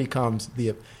responsibility comes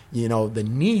the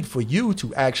need for you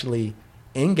to actually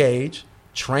engage,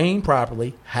 train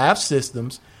properly, have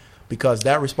systems, because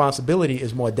that responsibility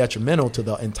is more detrimental to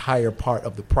the entire part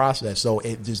of the process. So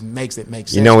it just makes it make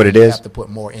sense. You know what it is? You have to put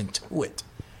more into it.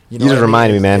 You know, just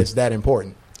reminded me, man. It's that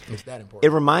important. It's that important.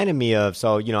 It reminded me of,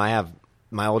 so, you know, I have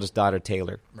my oldest daughter,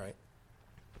 Taylor. Right.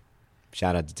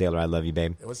 Shout out to Taylor. I love you,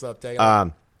 babe. What's up,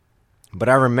 Taylor? But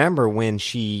I remember when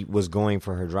she was going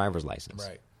for her driver's license.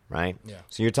 Right. Right? Yeah.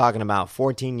 So you're talking about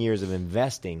 14 years of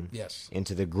investing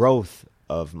into the growth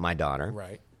of my daughter.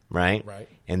 Right. Right? Right.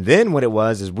 And then what it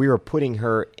was is we were putting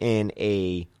her in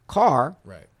a car,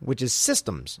 Right. which is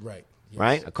systems. Right. Yes.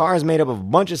 Right? A car is made up of a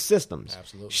bunch of systems.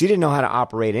 Absolutely. She didn't know how to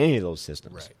operate any of those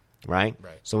systems. Right. Right?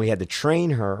 Right. So we had to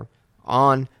train her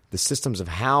on the systems of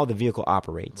how the vehicle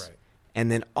operates. Right. And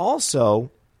then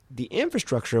also the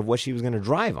infrastructure of what she was going to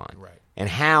drive on. Right. And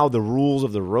how the rules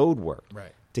of the road work.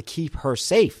 Right. To keep her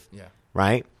safe. Yeah.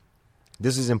 Right?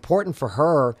 This is important for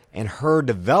her and her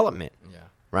development. Yeah.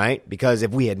 Right? Because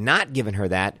if we had not given her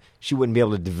that, she wouldn't be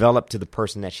able to develop to the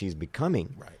person that she's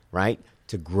becoming. Right. Right?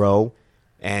 To grow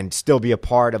and still be a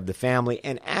part of the family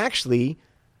and actually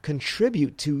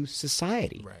contribute to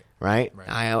society. Right. Right? Right.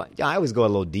 I always go a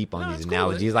little deep on these it's cool.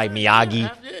 analogies, like Yeah,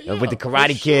 Miyagi with the for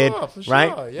Karate Kid, sure, for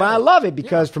right? sure, yeah. But I love it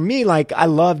because for me, like, I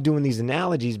love doing these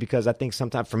analogies because I think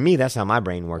sometimes, for me, that's how my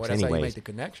brain works Well, that's how you anyways. make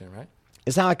the connection, right?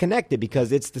 It's how I connect it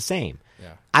because it's the same.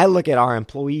 Yeah. I look at our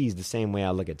employees the same way I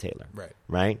look at Taylor. Right.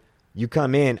 Right? You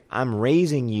come in, I'm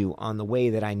raising you on the way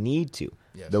that I need to.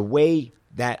 Yes. The way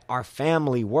that our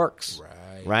family works.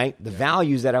 Right. Right? The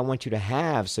values that I want you to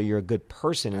have so you're a good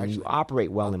person and you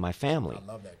operate well in my family. I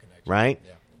love that connection. Right?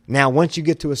 Yeah. Now, once you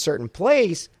get to a certain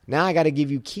place, now I got to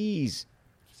give you keys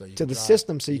So you to can the drive.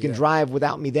 system so you can drive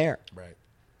without me there. Right.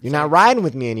 You're not riding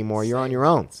with me anymore. You're on your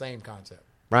own. Same concept.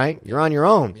 Right? You're on your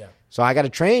own. Yeah. So I got to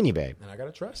train you, babe. And I got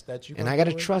to trust that you. And I got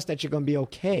to trust that you're going to be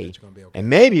okay. That you're gonna be okay. And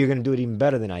maybe you're going to do it even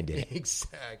better than I did.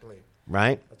 Exactly.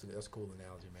 Right? That's a cool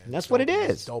analogy, man. And that's what it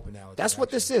is. Dope analogy. That's what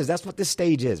this actually. is. That's what this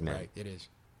stage is, man. Right. It is.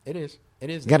 It is. It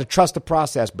is. You got to trust the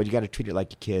process, but you got to treat it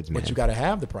like your kids, man. But you got to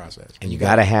have the process. And you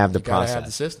got to have the You got to have process.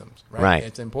 the systems. Right? Right.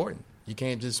 It's important. You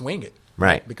can't just swing it.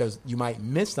 Right. Because you might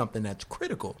miss something that's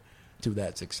critical to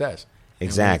that success.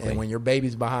 Exactly. And when your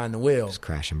baby's behind the wheel, Just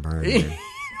crash and burn, you man.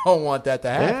 don't want that to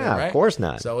happen, Yeah, of right? course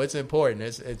not. So it's important.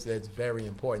 It's very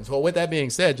important. So with that being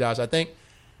said, Josh, I think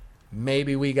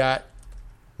maybe we got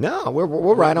No, we're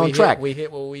right on track. We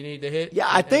hit what we need to hit. Yeah,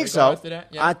 I in think so. regards to that?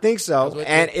 Yeah. I think I so. was with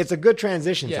And you. it's a good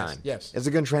transition Yes, time. yes. It's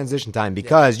a good transition time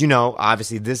because, you know,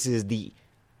 obviously this is the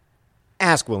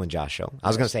Ask Will and Josh show. I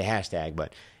was going to say hashtag,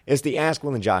 but it's the Ask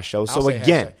Will and Josh show. I'll So say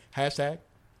again, hashtag.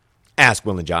 Ask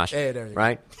Will and Josh. Hey, there you go.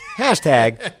 Right?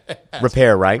 Hashtag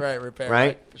repair, right? Right, repair, Right?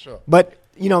 right, for sure. But,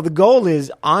 you know, the goal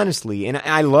is honestly, and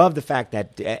I love the fact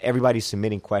that everybody's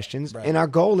submitting questions. Right. And our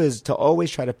goal is to always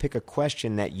try to pick a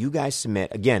question that you guys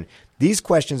submit. Again, these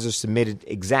questions are submitted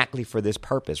exactly for this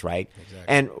purpose, right? Exactly.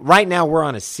 And right now we're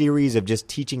on a series of just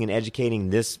teaching and educating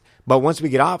this. But once we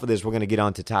get off of this, we're going to get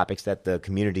on to topics that the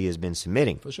community has been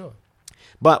submitting. For sure.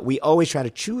 But we always try to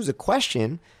choose a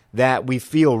question that we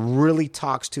feel really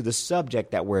talks to the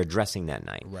subject that we're addressing that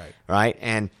night. Right. Right?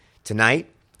 And tonight,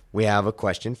 we have a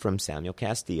question from Samuel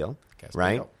Castillo.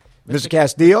 Right? Mr.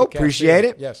 Castillo, appreciate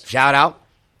it. Yes. Shout out.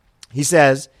 He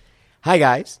says, "Hi,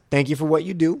 guys. Thank you for what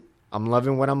you do. I'm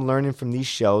loving what I'm learning from these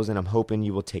shows, and I'm hoping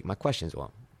you will take my questions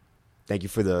well." Thank you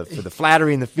for the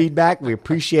flattery and the feedback. We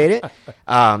appreciate it.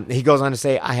 He goes on to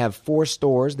say, "I have 4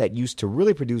 stores that used to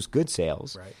really produce good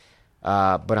sales. Right.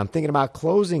 But I'm thinking about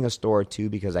closing a store or 2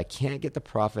 because I can't get the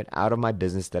profit out of my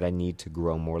business that I need to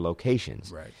grow more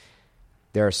locations. Right.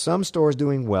 There are some stores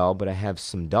doing well, but I have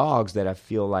some dogs that I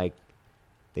feel like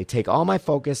they take all my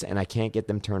focus and I can't get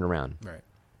them turned around. Right.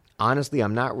 Honestly,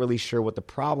 I'm not really sure what the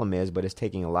problem is, but it's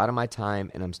taking a lot of my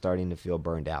time and I'm starting to feel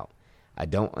burned out. I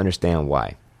don't understand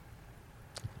why."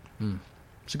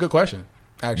 It's a good question,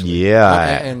 actually.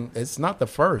 Yeah. And it's not the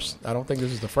first. I don't think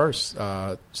this is the first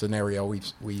scenario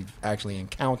we've actually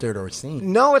encountered or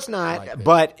seen. No, it's not. Like this.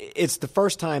 But it's the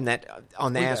first time that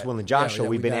on the We Ask got- Will and Josh yeah, show yeah,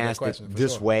 we've we been got that asked question it for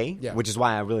this sure. way, Yeah. which is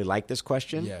why I really like this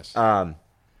question. Yes.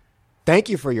 Thank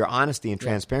you for your honesty and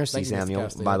transparency, Thank you, Mr. Samuel.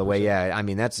 Castillo. By the way, Appreciate yeah, I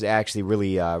mean that's actually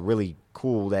really, really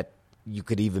cool that you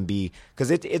could even be because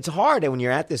it's hard when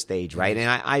you're at this stage, right? And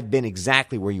I've been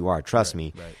exactly where you are. Trust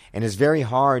me, right. and it's very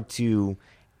hard to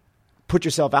put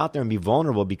yourself out there and be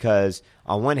vulnerable because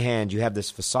on one hand you have this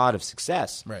facade of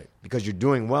success, Right. because you're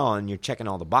doing well and you're checking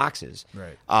all the boxes,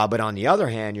 Right. But on the other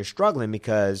hand, you're struggling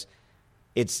because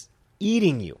it's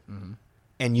eating you,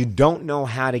 and you don't know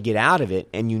how to get out of it,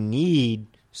 and you need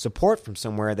support from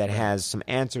somewhere that has some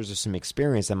answers or some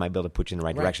experience that might be able to put you in the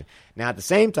right direction. Now, at the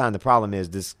same time, the problem is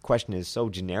this question is so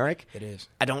generic. It is.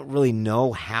 I don't really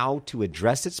know how to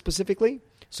address it specifically.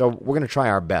 So we're going to try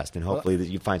our best, and hopefully that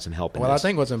you find some help in Well, this. I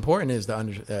think what's important is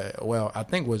I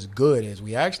think what's good is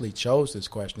we actually chose this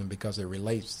question because it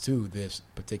relates to this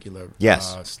particular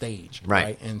stage.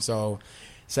 Right. And so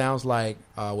sounds like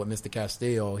with Mr.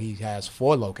 Castile, he has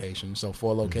 4 locations. So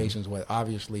 4 locations would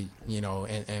obviously,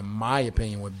 in my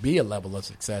opinion, would be a level of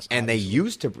success. And obviously. they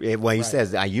used to, well, he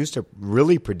says, I used to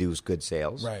really produce good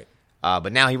sales. Right.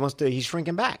 But now he's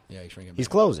shrinking back. Yeah, he's shrinking back. He's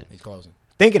closing. He's closing.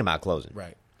 Thinking about closing.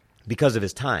 Right. Because of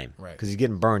his time. Right. Because he's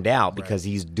getting burned out because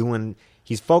he's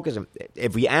focusing,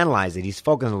 if we analyze it, he's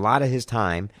focusing a lot of his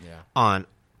time on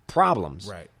problems.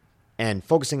 Right. And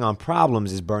focusing on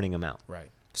problems is burning him out.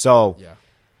 Right. So, Yeah.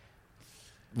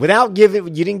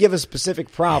 you didn't give a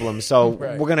specific problem, so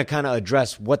Right. we're going to kind of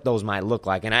address what those might look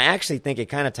like. And I actually think it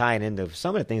kind of tied into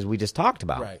some of the things we just talked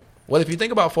about. Right. Well, if you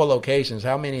think about 4 locations,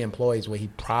 how many employees would he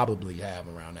probably have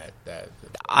around that?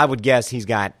 I would guess he's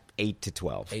got 8 to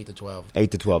 12. 8 to 12.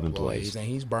 8 to 12 employees. And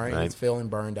he's burned. Right. He's feeling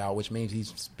burned out, which means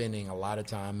he's spending a lot of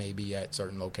time maybe at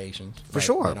certain locations. For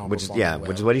sure. Which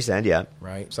is what he said, yeah.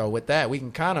 Right. So with that, we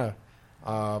can kind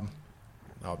of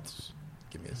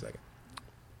give me a second.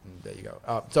 There you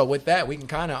go. So with that, we can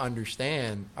kind of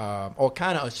understand or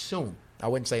kind of assume. I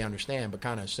wouldn't say understand, but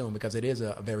kind of assume, because it is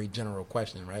a very general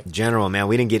question, right? General, man.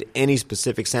 We didn't get any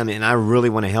specifics, Sam, and I really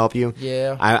want to help you.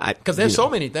 Yeah. Because there's so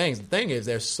many things. The thing is,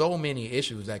 there's so many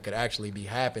issues that could actually be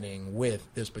happening with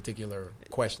this particular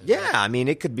question. Yeah, right? I mean,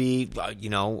 it could be,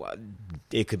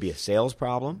 it could be a sales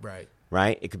problem. Right.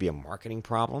 Right? It could be a marketing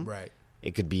problem. Right.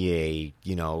 It could be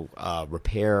a,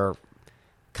 repair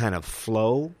kind of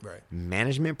flow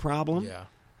management problem.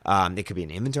 Yeah. It could be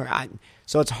an inventory.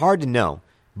 So it's hard to know.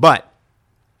 But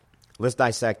let's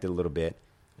dissect it a little bit.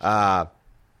 I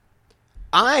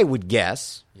would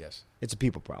guess it's a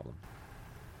people problem.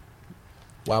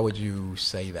 Why would you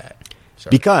say that? Sure.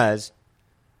 Because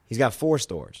he's got 4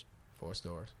 stores. 4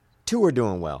 stores. 2 are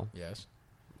doing well. Yes.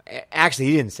 Actually,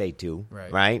 he didn't say 2,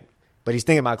 right? But he's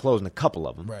thinking about closing a couple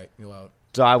of them. Right. Well,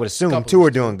 so I would assume 2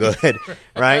 are doing good,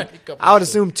 right? I would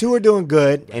assume 2 are doing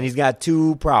good, and he's got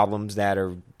 2 problems that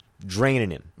are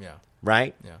draining him. Yeah.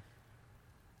 Right? Yeah.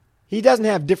 He doesn't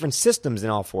have different systems in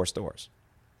all 4 stores.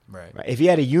 Right. If he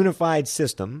had a unified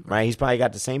system, right, he's probably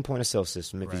got the same point of sale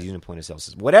system if he's using a point of sale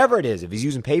system. Whatever it is, if he's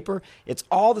using paper, it's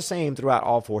all the same throughout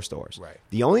all 4 stores. Right.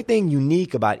 The only thing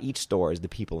unique about each store is the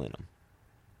people in them.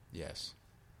 Yes.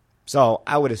 So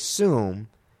I would assume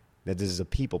that this is a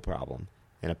people problem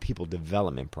and a people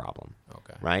development problem.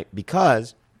 Okay. Right?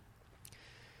 Because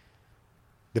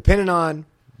depending on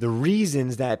the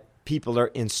reasons that people are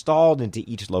installed into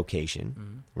each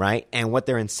location, right, and what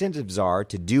their incentives are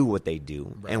to do what they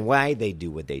do, and why they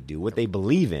do what they do, what they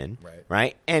believe in,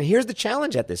 right? And here's the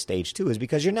challenge at this stage, too, is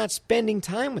because you're not spending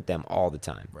time with them all the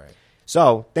time. Right.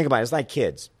 So think about it. It's like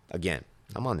kids. Again,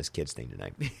 I'm on this kids thing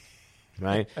tonight,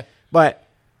 right? But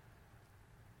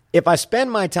if I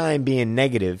spend my time being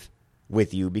negative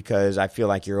with you because I feel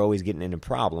like you're always getting into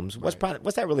problems, what's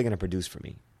that really going to produce for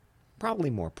me?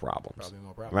 Probably more problems.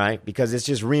 Right? Because it's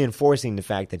just reinforcing the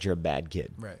fact that you're a bad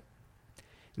kid. Right.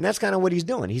 And that's kind of what he's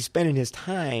doing. He's spending his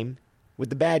time with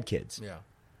the bad kids. Yeah.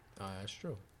 That's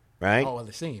true. Right? Oh, well,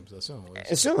 it seems.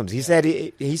 Assumes. He said,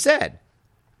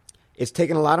 it's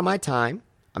taking a lot of my time.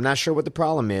 I'm not sure what the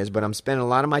problem is, but I'm spending a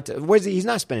lot of my time. He's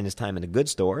not spending his time in the good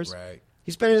stores. Right.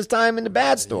 He's spending his time in the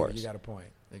bad stores. You got a point.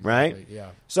 Exactly. Right? Yeah.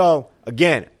 So,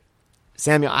 again,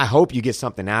 Samuel, I hope you get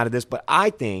something out of this, but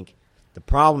I think the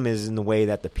problem is in the way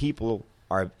that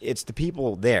it's the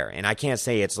people there. And I can't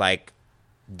say it's like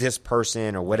this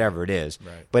person or whatever it is,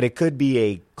 but it could be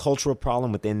a cultural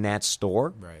problem within that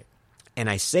store. Right. And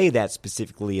I say that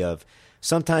specifically of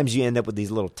sometimes you end up with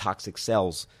these little toxic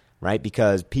cells, right?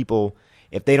 Because people,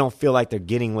 if they don't feel like they're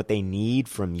getting what they need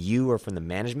from you or from the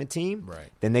management team,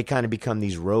 then they kind of become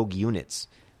these rogue units,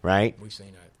 right? We've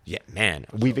seen that. Yeah, man,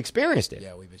 we've experienced it.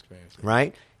 Yeah, we've experienced it.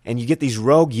 Right? And you get these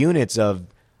rogue units of,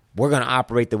 we're going to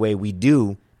operate the way we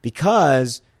do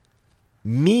because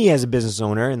me as a business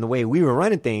owner and the way we were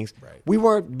running things, we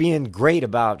weren't being great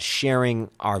about sharing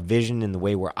our vision and the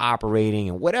way we're operating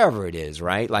and whatever it is,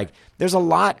 right? Like there's a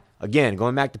lot, again,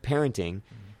 going back to parenting,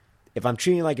 if I'm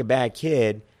treating you like a bad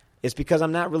kid, it's because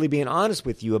I'm not really being honest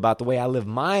with you about the way I live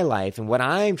my life and what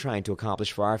I'm trying to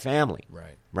accomplish for our family.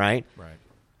 Right?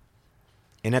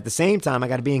 And at the same time, I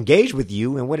got to be engaged with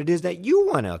you and what it is that you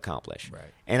want to accomplish.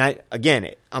 And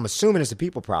I'm assuming it's a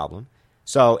people problem.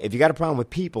 So if you got a problem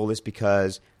with people, it's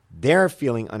because they're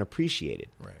feeling unappreciated.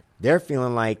 They're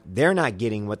feeling like they're not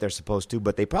getting what they're supposed to,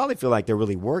 but they probably feel like they're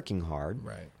really working hard.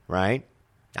 Right?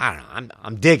 I don't know.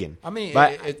 I'm digging. I mean,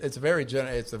 but it's a very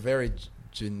generic.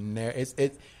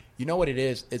 You know what it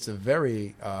is? It's a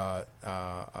very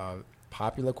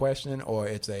popular question or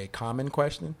it's a common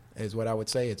question, is what I would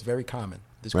say. It's very common.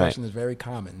 This Right. question is very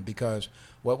common because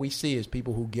what we see is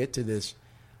people who get to this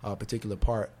particular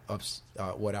part of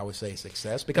what I would say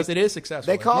success, because it is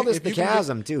successful. They call this the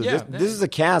chasm too. Yeah, this is a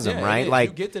chasm, yeah, right? you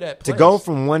Like get to that to place. go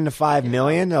from 1 to 5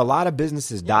 million, a lot of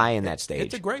businesses die in that stage.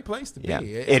 It's a great place to be. Yeah, I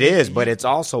it mean, is, but it's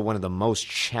also one of the most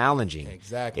challenging.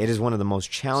 Exactly. It is one of the most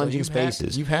challenging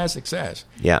spaces. You've had success.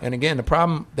 Yeah. And again, the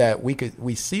problem that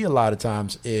we see a lot of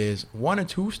times is 1 or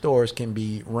 2 stores can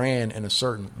be ran in a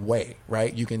certain way,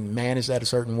 right? You can manage that a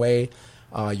certain way.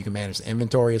 You can manage the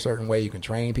inventory a certain way. You can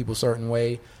train people a certain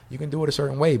way. You can do it a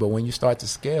certain way. But when you start to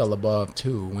scale above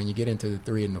 2, when you get into the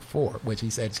 3 and the 4, which he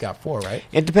said he's got 4, right?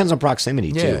 It depends on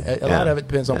proximity too. A lot of it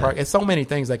depends on It's so many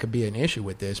things that could be an issue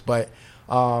with this. But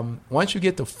once you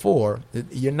get to 4,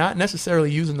 you're not necessarily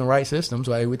using the right systems.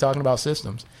 Right? We're talking about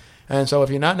systems. And so if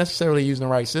you're not necessarily using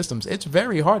the right systems, it's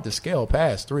very hard to scale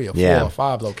past 3 or 4 or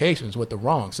 5 locations with the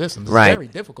wrong systems. It's very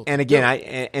difficult. And to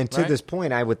again, do. to this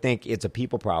point, I would think it's a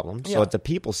people problem. So it's a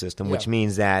people system, which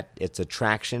means that it's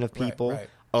attraction of people,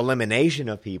 elimination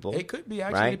of people. It could be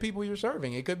actually the people you're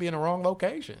serving. It could be in the wrong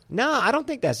location. No, I don't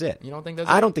think that's it. You don't think that's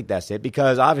I it? don't think that's it,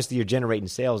 because obviously you're generating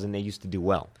sales and they used to do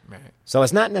well. Right. So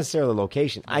it's not necessarily the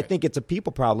location. I think it's a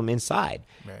people problem inside.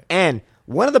 Right. And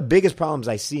one of the biggest problems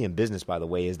I see in business, by the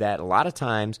way, is that a lot of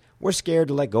times we're scared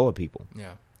to let go of people.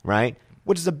 Yeah. Right?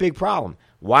 Which is a big problem.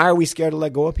 Why are we scared to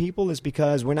let go of people? It's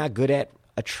because we're not good at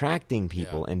attracting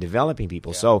people and developing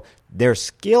people. So their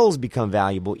skills become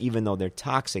valuable even though they're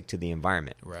toxic to the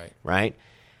environment. Right. Right?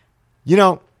 You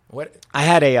know, What? I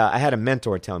had a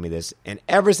mentor tell me this, and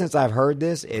ever since I've heard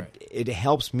this, it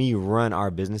helps me run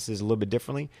our businesses a little bit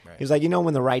differently. Right. He's like, you know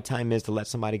when the right time is to let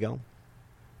somebody go?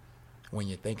 When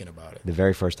you're thinking about it. The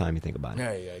very first time you think about it.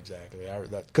 Yeah, exactly.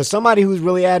 Because somebody who's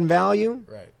really adding value,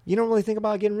 Right. you don't really think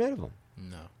about getting rid of them.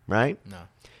 No. Right? No.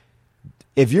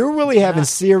 If you're really having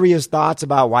serious thoughts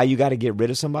about why you got to get rid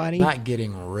of somebody, Not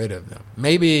getting rid of them.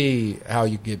 Maybe how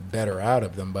you get better out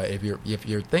of them, but if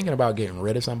you're thinking about getting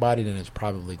rid of somebody, then it's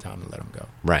probably time to let them go.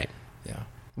 right? Yeah.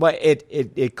 But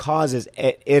it causes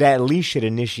it at least should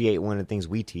initiate one of the things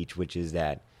we teach, which is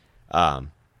that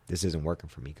this isn't working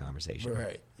for me conversation.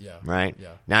 Right. Yeah. Right?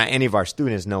 Yeah. Now, any of our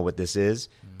students know what this is,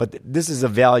 but this is a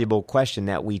valuable question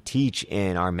that we teach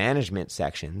in our management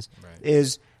sections, Right.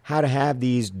 is how to have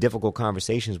these difficult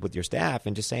conversations with your staff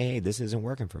and just say, hey, this isn't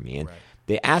working for me. And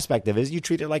the aspect of it is you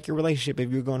treat it like your relationship.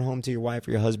 If you're going home to your wife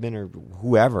or your husband or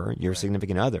whoever, your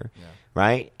significant other,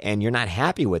 right, and you're not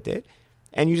happy with it,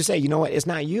 and you just say, you know what, it's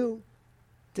not you.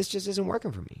 This just isn't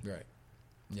working for me. Right.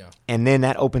 Yeah. And then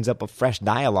that opens up a fresh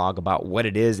dialogue about what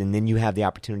it is, and then you have the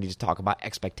opportunity to talk about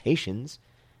expectations.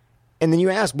 And then you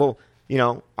ask, well, you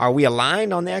know, are we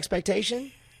aligned on the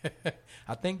expectation?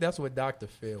 I think that's what Dr.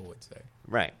 Phil would say.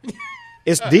 Right.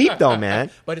 It's deep, though,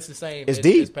 man. But it's the same. It's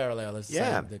deep. It's parallel. It's the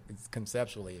Yeah. same.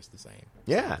 Conceptually, it's the same.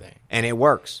 Yeah. Same thing. And it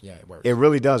works. Yeah, it works. It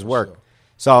really does work. Sure.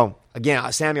 So,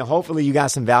 again, Samuel, hopefully you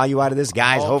got some value out of this.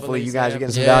 Guys, hopefully you guys are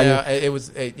getting some value. value. It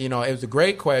was a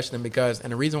great question because,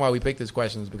 and the reason why we picked this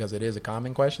question is because it is a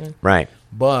common question, Right.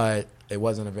 but it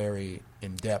wasn't a very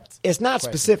in-depth. It's not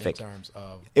question specific. in terms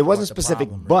of It wasn't what the specific,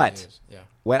 problem but really is. Yeah.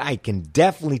 what I can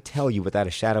definitely tell you without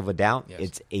a shadow of a doubt, Yes.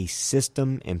 it's a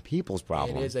system and people's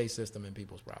problem. It is a system and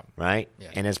people's problem. Right?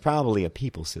 Yes. And it's probably a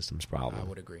people systems problem. I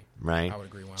would agree. Right? I would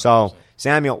agree 100%. So,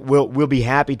 Samuel, we'll be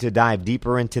happy to dive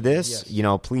deeper into this. Yes. You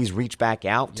know, please reach back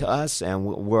out to us, and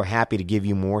we're happy to give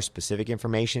you more specific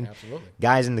information. Absolutely.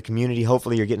 Guys in the community,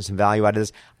 hopefully you're getting some value out of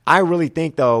this. I really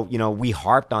think, though, you know, we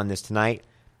harped on this tonight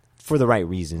for the right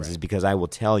reasons, is because I will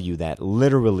tell you that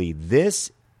literally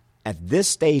at this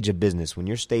stage of business, when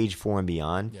you're stage 4 and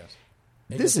beyond,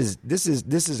 Yes.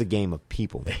 this is a game of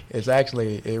people. It's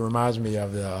actually, it reminds me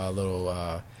of the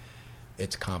little,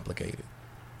 it's complicated.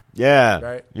 Yeah.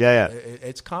 Right? Yeah.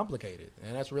 It's complicated.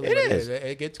 And that's really It what is.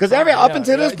 It gets Because up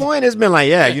until this point, it's been like,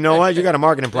 yeah, you know what? You got a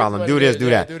marketing problem. Do this, do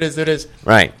that. Do this.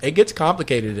 Right. It gets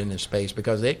complicated in this space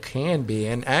because it can be.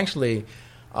 And actually,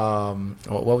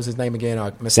 what was his name again?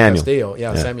 Mr. Samuel. Castillo.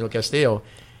 Yeah, Samuel Castillo.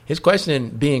 His question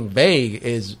being vague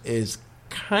is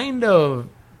kind of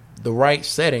the right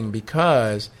setting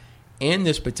because in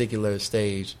this particular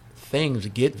stage, things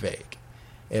get vague,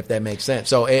 if that makes sense.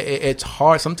 So it's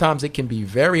hard. Sometimes it can be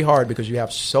very hard because you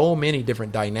have so many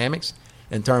different dynamics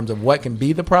in terms of what can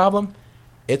be the problem.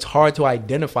 It's hard to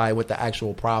identify what the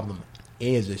actual problem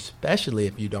is, especially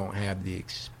if you don't have the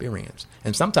experience.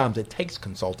 And sometimes it takes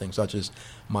consulting, such as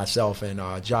myself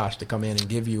and Josh, to come in and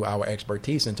give you our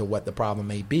expertise into what the problem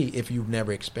may be if you've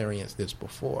never experienced this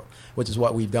before, which is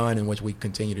what we've done and which we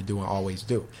continue to do and always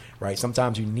do, right?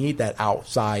 Sometimes you need that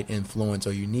outside influence,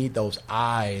 or you need those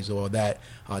eyes, or that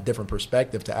different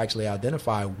perspective to actually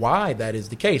identify why that is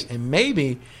the case. And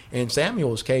maybe in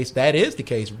Samuel's case, that is the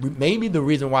case. Maybe the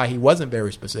reason why he wasn't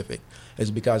very specific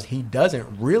is because he doesn't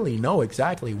really know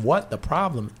exactly what the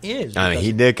problem is. I mean,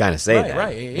 he did kind of say that.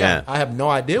 Right, yeah. I have no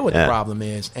idea what the problem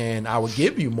is, and I would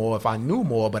give you more if I knew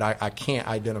more, but I can't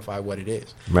identify what it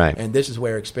is. Right. And this is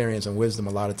where experience and wisdom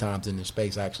a lot of times in this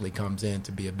space actually comes in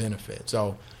to be a benefit.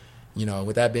 So,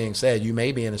 with that being said, you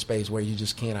may be in a space where you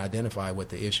just can't identify what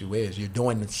the issue is. You're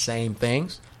doing the same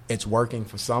things. It's working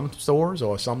for some stores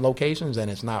or some locations,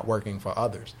 and it's not working for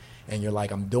others. And you're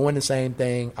like, I'm doing the same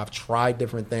thing. I've tried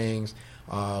different things.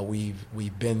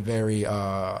 We've been very,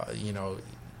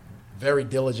 very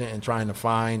diligent in trying to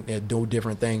find and do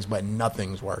different things, but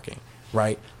nothing's working,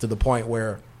 right? To the point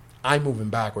where I'm moving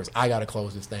backwards. I got to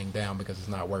close this thing down because it's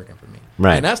not working for me.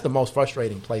 Right. And that's the most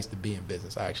frustrating place to be in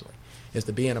business, actually, is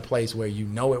to be in a place where you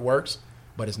know it works,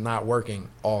 but it's not working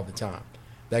all the time.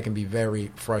 That can be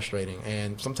very frustrating.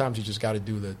 And sometimes you just got to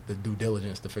do the due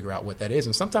diligence to figure out what that is.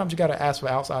 And sometimes you got to ask for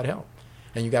outside help.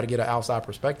 And you got to get an outside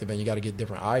perspective, and you got to get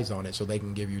different eyes on it so they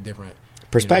can give you different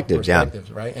perspectives,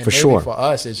 right? And for maybe sure. For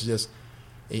us, it's just,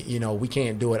 we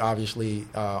can't do it obviously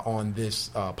on this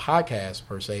podcast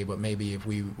per se, but maybe if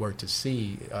we were to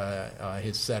see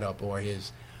his setup or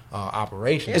his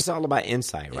operation. It's all about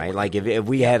insight, right? Like if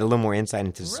we had a little more insight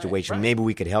into the situation, maybe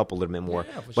we could help a little bit more.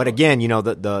 Yeah, for but sure. Again,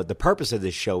 the purpose of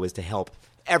this show is to help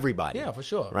everybody. Yeah, for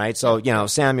sure. Right? So,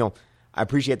 Samuel, I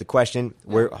appreciate the question.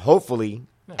 We're hopefully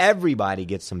everybody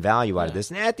gets some value out of this.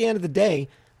 And at the end of the day,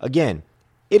 again,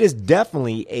 it is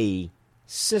definitely a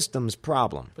systems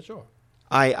problem. For sure.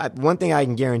 One thing I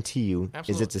can guarantee you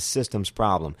Absolutely. is it's a systems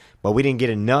problem. But we didn't get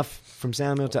enough from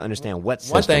Samuel to understand what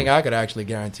system. One thing I could actually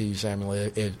guarantee you, Samuel,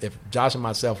 if Josh and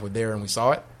myself were there and we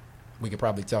saw it, we could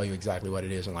probably tell you exactly what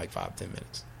it is in like 5-10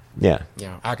 minutes.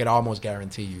 Yeah. I could almost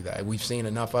guarantee you that. We've seen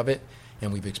enough of it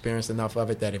and we've experienced enough of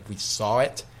it that if we saw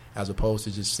it, as opposed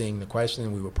to just seeing the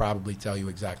question, we would probably tell you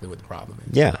exactly what the problem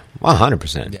is. Yeah,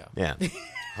 100%. Yeah,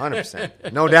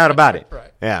 100%. No doubt about it.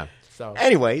 Right. Yeah. So,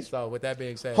 anyways, so with that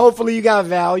being said, hopefully you got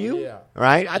value. Yeah.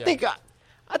 Right. I think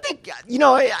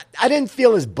I didn't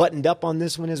feel as buttoned up on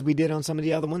this one as we did on some of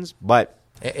the other ones, but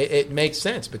it makes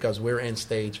sense because we're in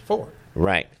stage 4.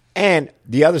 Right. And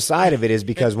the other side of it is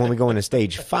because when we go into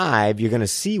stage 5, you're going to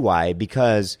see why.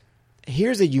 Because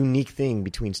here's a unique thing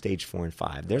between stage 4 and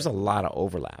 5. There's a lot of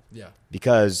overlap. Yeah.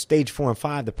 Because stage 4 and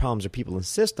 5, the problems are people and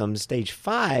systems. Stage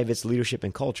 5, it's leadership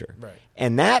and culture. Right.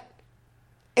 And that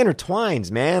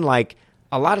intertwines, man. Like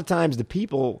a lot of times the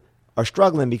people are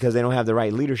struggling because they don't have the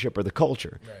right leadership or the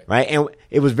culture. Right. And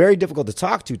it was very difficult to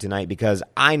talk to tonight because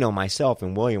I know myself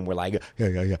and William were like,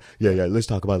 yeah. Let's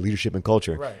talk about leadership and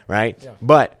culture. Right. Yeah.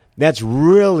 But that's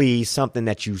really something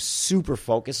that you super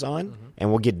focus on, and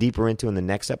we'll get deeper into in the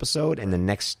next episode and the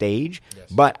next stage. Yes.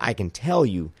 But I can tell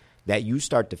you that you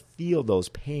start to feel those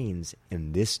pains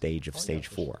in this stage of stage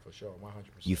 4. For sure, 100%.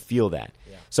 You feel that.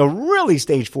 Yeah. So really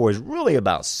stage 4 is really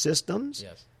about systems,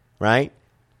 Yes. right?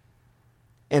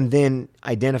 And then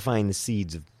identifying the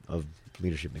seeds of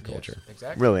leadership and culture. Yes,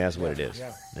 exactly. Really, that's what it is.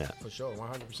 Yeah. For sure,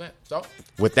 100%. So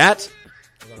With that,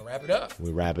 we're going to wrap it up.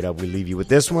 we wrap it up. We leave you with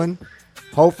this one.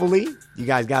 Hopefully, you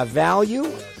guys got value.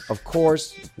 Of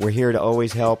course, we're here to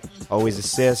always help, always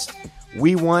assist.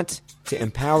 We want to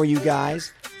empower you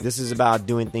guys. This is about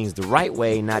doing things the right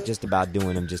way, not just about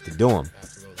doing them just to do them.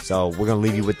 Absolutely. So we're going to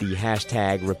leave you with the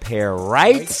hashtag repair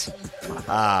right.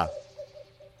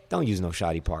 Don't use no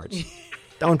shoddy parts.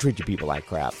 Don't treat your people like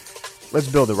crap. Let's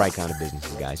build the right kind of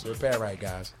businesses, guys. Repair right,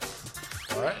 guys.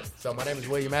 All right. So my name is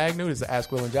William Agnew. This is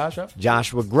Ask Will and Josh.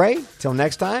 Joshua Gray. Till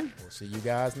next time. We'll see you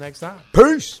guys next time.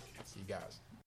 Peace. See you guys.